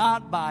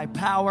 not by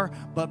power,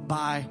 but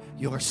by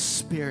your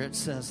Spirit,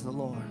 says the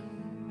Lord.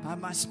 By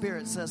my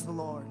Spirit, says the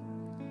Lord.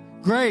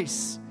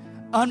 Grace,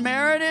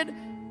 unmerited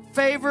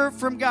favor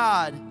from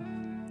God.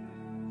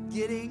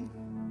 Getting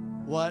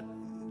what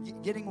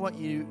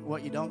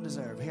you don't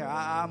deserve. Here,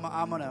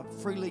 I'm going to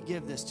freely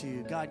give this to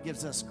you. God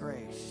gives us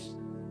grace.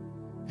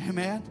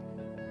 Amen.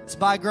 It's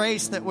by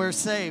grace that we're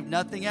saved,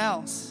 nothing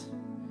else.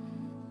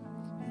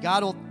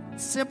 God will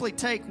simply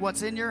take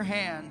what's in your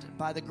hand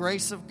by the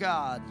grace of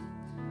God.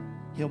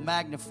 He'll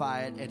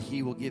magnify it and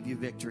He will give you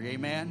victory.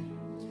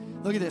 Amen.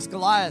 Look at this.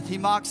 Goliath, he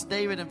mocks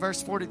David in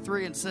verse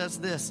 43 and says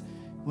this.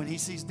 When he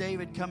sees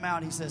David come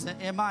out, he says,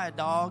 am I a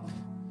dog?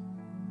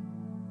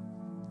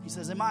 He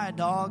says, am I a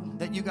dog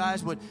that you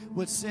guys would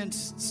send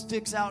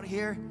sticks out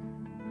here?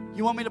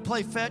 You want me to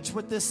play fetch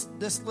with this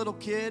little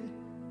kid?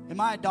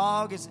 Am I a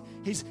dog?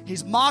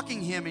 He's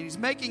mocking him and he's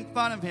making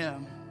fun of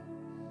him.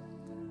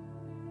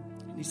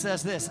 He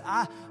says this,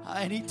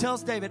 and he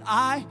tells David,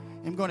 I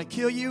am going to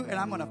kill you, and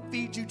I'm going to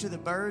feed you to the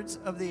birds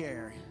of the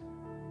air.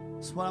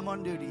 That's what I'm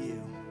going to do to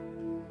you.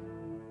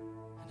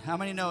 And how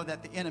many know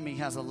that the enemy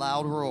has a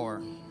loud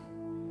roar?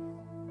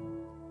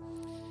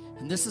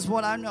 And this is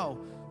what I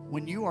know.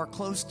 When you are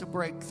close to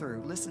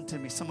breakthrough, listen to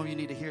me, some of you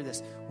need to hear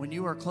this. When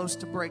you are close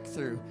to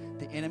breakthrough,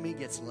 the enemy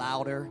gets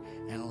louder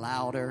and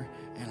louder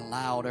and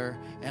louder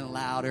and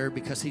louder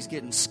because he's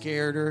getting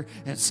scareder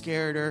and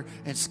scareder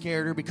and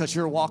scareder because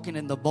you're walking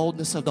in the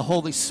boldness of the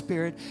Holy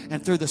Spirit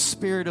and through the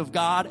Spirit of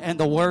God and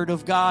the Word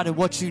of God and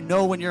what you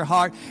know in your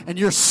heart. And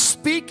you're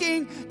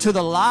speaking to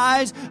the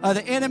lies of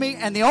the enemy.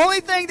 And the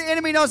only thing the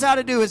enemy knows how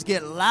to do is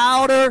get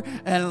louder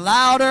and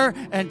louder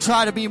and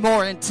try to be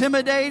more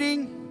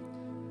intimidating.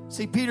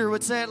 See, Peter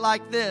would say it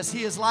like this.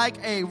 He is like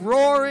a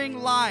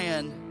roaring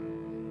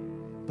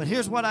lion. But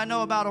here's what I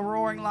know about a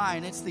roaring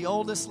lion. It's the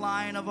oldest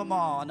lion of them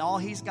all. And all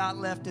he's got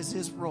left is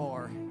his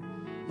roar.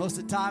 Most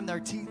of the time, their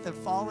teeth have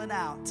fallen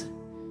out.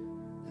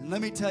 And let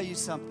me tell you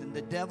something.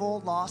 The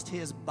devil lost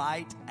his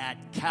bite at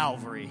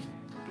Calvary.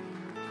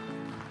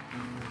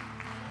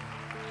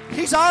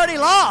 He's already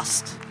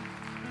lost.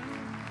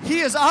 He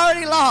is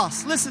already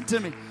lost. Listen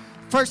to me.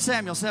 1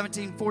 Samuel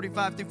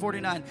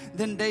 17:45-49.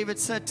 Then David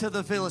said to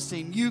the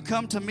Philistine, you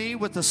come to me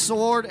with the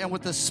sword and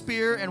with the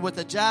spear and with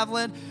the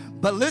javelin.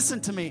 But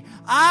listen to me.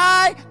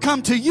 I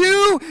come to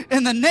you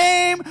in the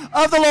name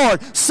of the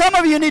Lord. Some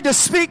of you need to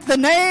speak the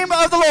name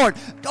of the Lord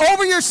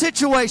over your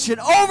situation,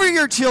 over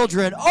your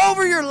children,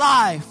 over your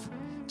life.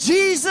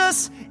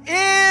 Jesus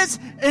is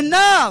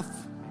enough.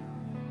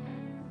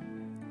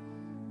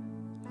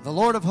 The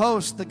Lord of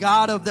hosts, the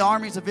God of the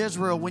armies of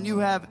Israel, when you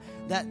have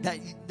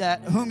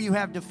that whom you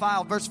have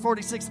defiled. Verse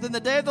 46, then the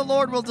day of the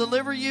Lord will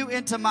deliver you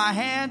into my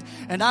hand,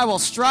 and I will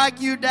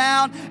strike you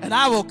down, and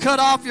I will cut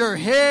off your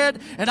head,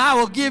 and I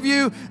will give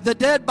you the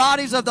dead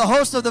bodies of the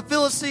host of the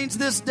Philistines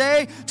this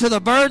day to the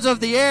birds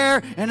of the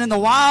air and in the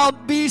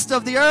wild beasts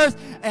of the earth,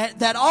 and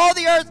that all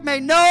the earth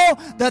may know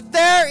that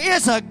there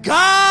is a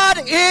God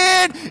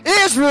in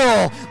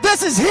Israel.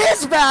 This is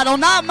his battle,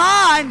 not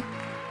mine.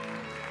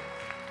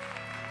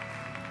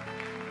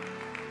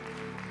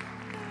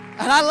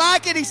 And I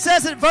like it. He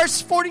says it,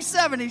 verse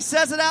 47. He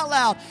says it out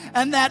loud.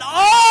 And that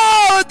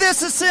all of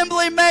this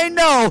assembly may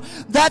know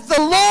that the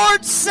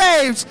Lord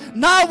saves,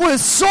 not with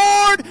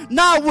sword,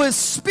 not with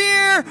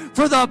spear,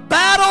 for the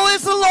battle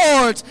is the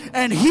Lord's,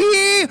 and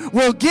he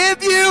will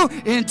give you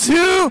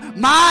into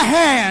my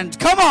hand.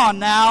 Come on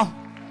now.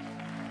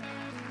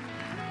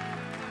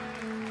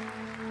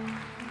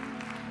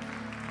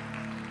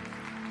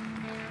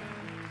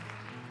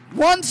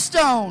 One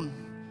stone,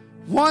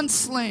 one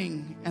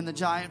sling, and the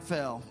giant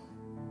fell.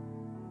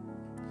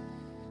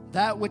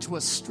 That which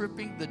was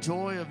stripping the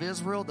joy of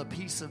Israel, the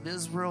peace of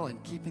Israel,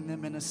 and keeping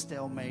them in a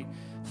stalemate,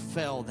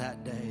 fell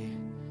that day.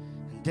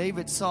 And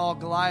David saw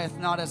Goliath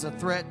not as a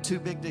threat too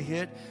big to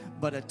hit,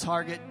 but a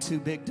target too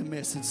big to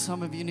miss. And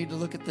some of you need to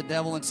look at the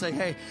devil and say,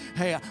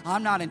 hey,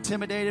 I'm not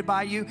intimidated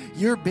by you.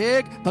 You're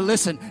big, but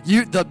listen,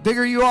 the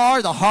bigger you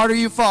are, the harder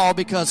you fall,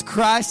 because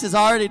Christ has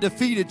already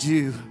defeated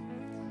you.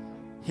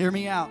 Hear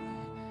me out.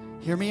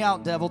 Hear me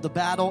out, devil. The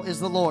battle is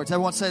the Lord's.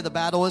 Everyone say the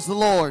battle is the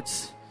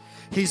Lord's.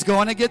 He's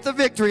going to get the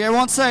victory.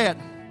 Everyone say it.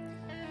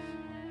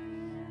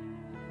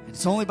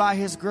 It's only by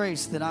his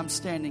grace that I'm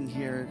standing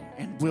here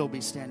and will be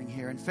standing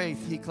here. In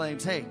faith, he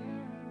claims, hey,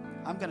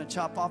 I'm going to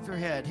chop off your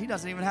head. He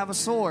doesn't even have a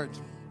sword.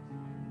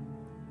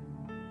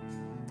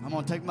 I'm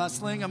going to take my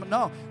sling.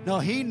 No,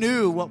 he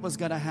knew what was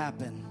going to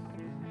happen.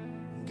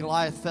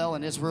 Goliath fell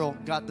and Israel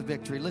got the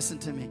victory. Listen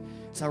to me.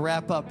 As I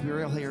wrap up,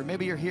 you're here.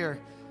 Maybe you're here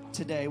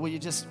today. Will you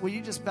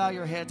just bow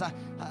your heads?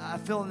 I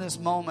feel in this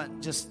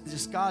moment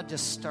just God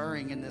just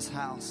stirring in this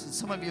house. And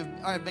some of you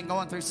have been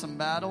going through some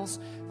battles.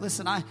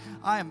 Listen, I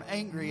am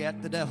angry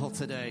at the devil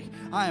today.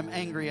 I am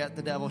angry at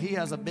the devil. He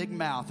has a big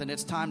mouth, and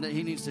it's time that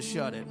he needs to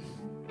shut it.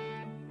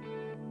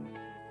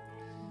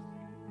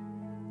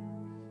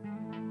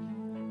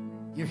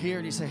 You're here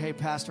and you say, hey,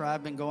 Pastor,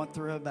 I've been going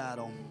through a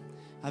battle.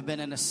 I've been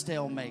in a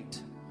stalemate.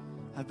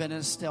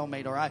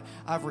 Or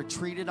I've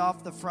retreated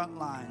off the front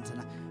lines,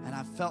 and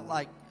I felt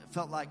like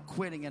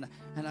quitting, and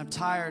I'm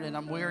tired and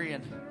I'm weary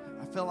and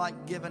I feel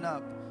like giving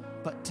up.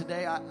 But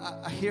today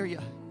I hear you.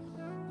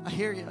 I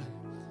hear you.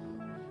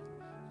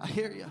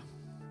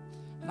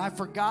 And I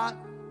forgot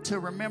to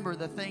remember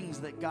the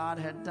things that God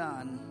had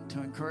done to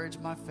encourage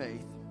my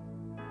faith.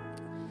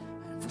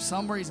 And for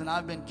some reason,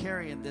 I've been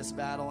carrying this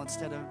battle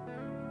instead of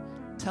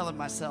telling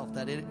myself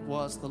that it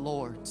was the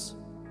Lord's.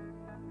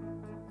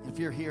 If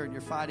you're here and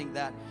you're fighting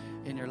that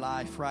in your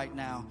life right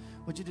now,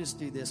 would you just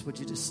do this? Would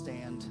you just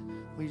stand?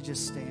 Will you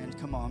just stand?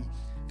 Come on,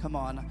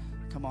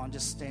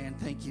 just stand.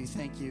 Thank you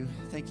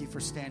for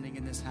standing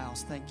in this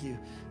house. Thank you,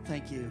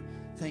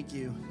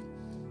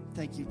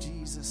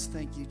 Jesus.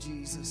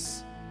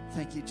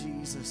 Thank you,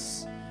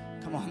 Jesus.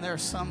 Come on, there are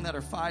some that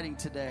are fighting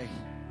today.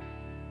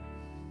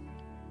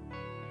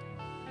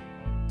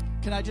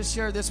 Can I just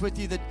share this with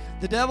you? That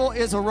the devil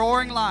is a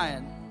roaring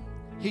lion.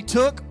 He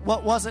took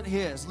what wasn't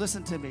his.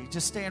 Listen to me.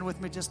 Just stand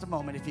with me just a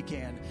moment if you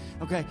can.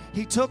 Okay?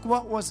 He took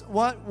what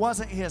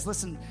wasn't his.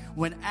 Listen,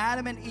 when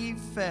Adam and Eve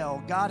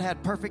fell, God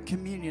had perfect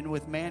communion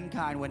with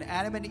mankind. When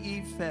Adam and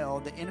Eve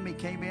fell, the enemy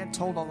came in,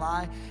 told a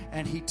lie,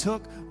 and he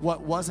took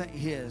what wasn't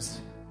his.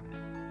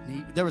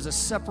 There was a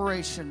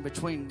separation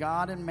between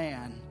God and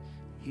man.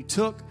 He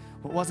took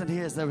what wasn't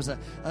his. There was a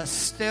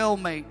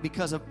stalemate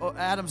because of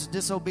Adam's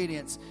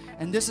disobedience.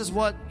 And this is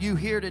what you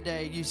hear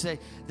today. You say,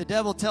 the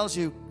devil tells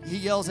you, he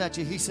yells at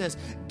you. He says,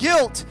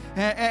 guilt,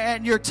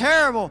 and you're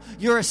terrible.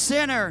 You're a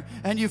sinner,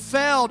 and you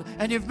failed,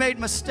 and you've made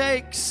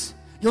mistakes.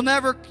 You'll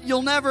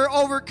never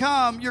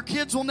overcome. Your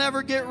kids will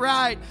never get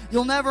right.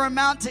 You'll never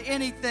amount to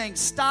anything.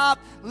 Stop.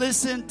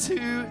 Listen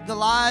to the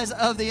lies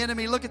of the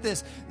enemy. Look at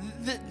this.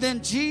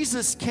 Then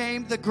Jesus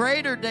came, the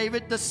greater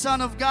David, the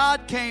Son of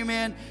God came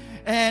in.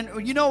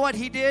 And you know what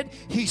he did?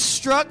 He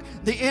struck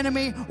the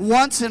enemy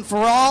once and for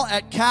all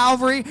at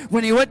Calvary.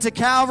 When he went to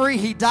Calvary,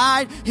 he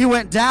died. He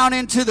went down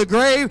into the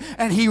grave,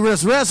 and he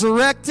was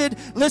resurrected.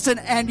 Listen,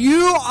 and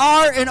you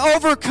are an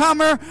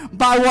overcomer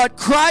by what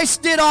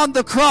Christ did on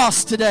the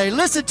cross today.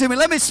 Listen to me.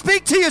 Let me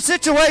speak to your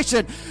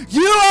situation.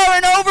 You are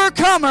an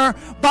overcomer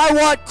by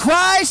what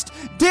Christ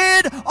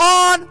did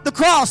on the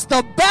cross.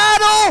 The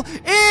battle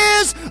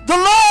is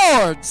the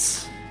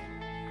Lord's.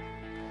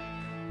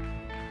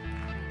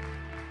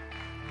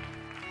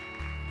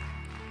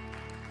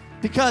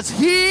 Because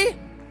he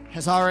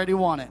has already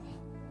won it.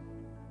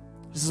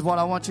 This is what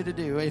I want you to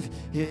do.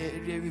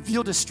 If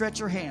you'll just stretch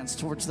your hands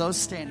towards those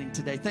standing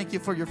today. Thank you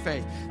for your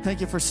faith.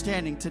 Thank you for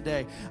standing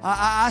today.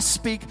 I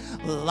speak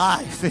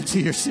life into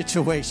your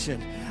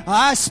situation.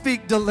 I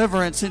speak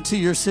deliverance into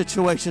your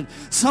situation.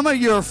 Some of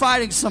you are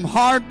fighting some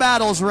hard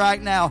battles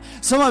right now.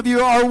 Some of you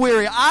are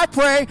weary. I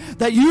pray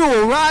that you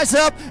will rise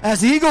up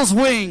as eagle's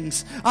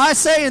wings. I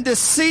say in this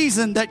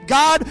season that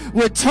God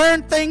would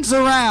turn things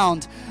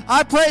around.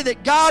 I pray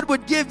that God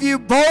would give you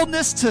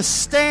boldness to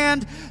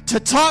stand, to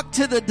talk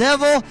to the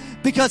devil,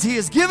 because he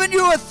has given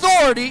you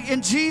authority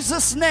in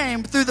Jesus'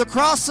 name through the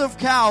cross of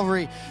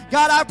Calvary.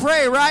 God, I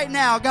pray right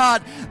now,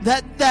 God,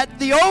 that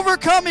the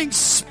overcoming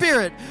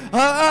spirit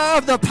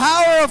of the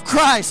power of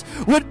Christ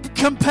would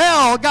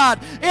compel, God,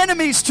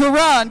 enemies to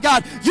run.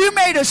 God, you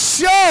made a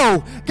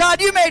show.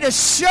 God, you made a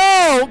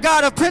show,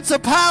 God, of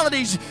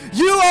principalities.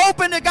 You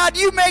opened it, God,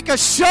 you make a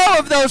show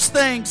of those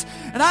things.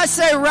 And I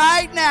say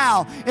right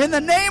now, in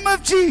the name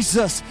of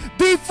Jesus,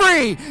 be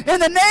free. In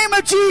the name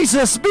of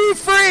Jesus, be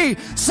free.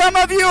 Some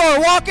of you are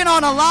walking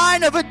on a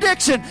line of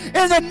addiction.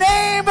 In the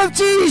name of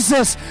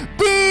Jesus,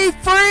 be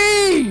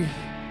free.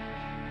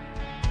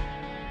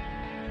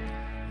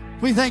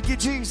 We thank you,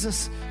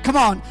 Jesus. Come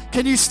on,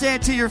 can you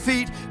stand to your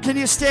feet? Can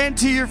you stand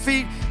to your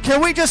feet?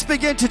 Can we just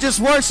begin to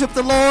just worship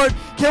the Lord?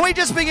 Can we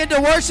just begin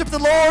to worship the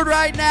Lord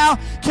right now?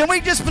 Can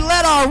we just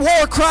let our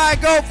war cry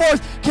go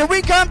forth? Can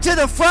we come to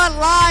the front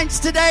lines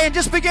today and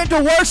just begin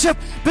to worship,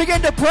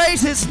 begin to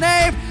praise His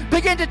name,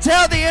 begin to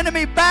tell the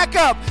enemy, back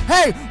up.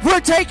 Hey,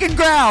 we're taking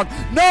ground.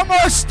 No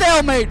more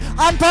stalemate.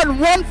 I'm putting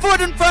one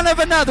foot in front of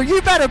another.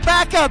 You better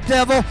back up,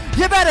 devil.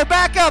 You better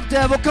back up,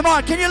 devil. Come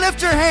on, can you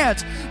lift your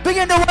hands?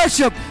 Begin to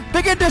worship.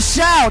 Begin to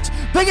shout.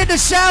 Begin to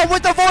shout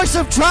with the voice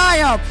of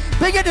triumph.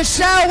 Begin to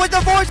shout with the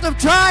voice of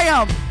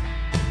triumph.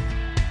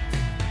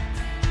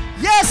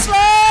 Yes,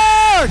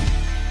 Lord.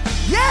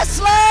 Yes,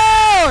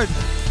 Lord.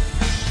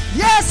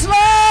 Yes,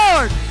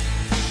 Lord.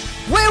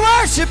 We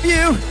worship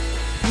you.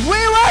 We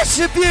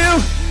worship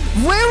you.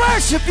 We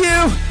worship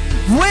you.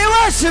 We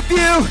worship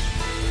you.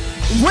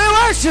 We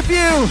worship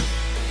you.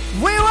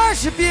 We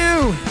worship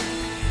you.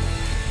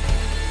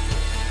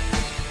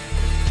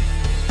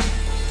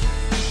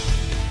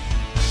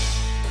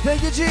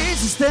 Thank you,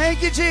 Jesus.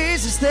 Thank you,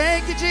 Jesus.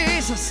 Thank you,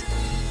 Jesus.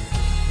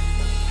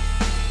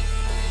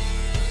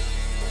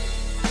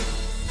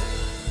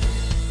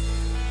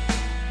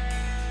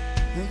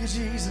 Thank you,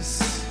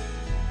 Jesus.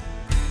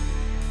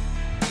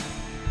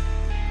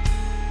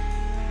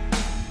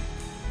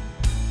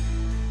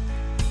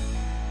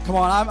 Come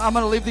on, I'm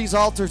going to leave these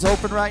altars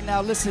open right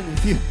now. Listen,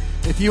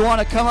 if you want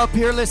to come up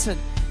here, listen.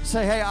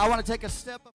 Say, hey, I want to take a step up.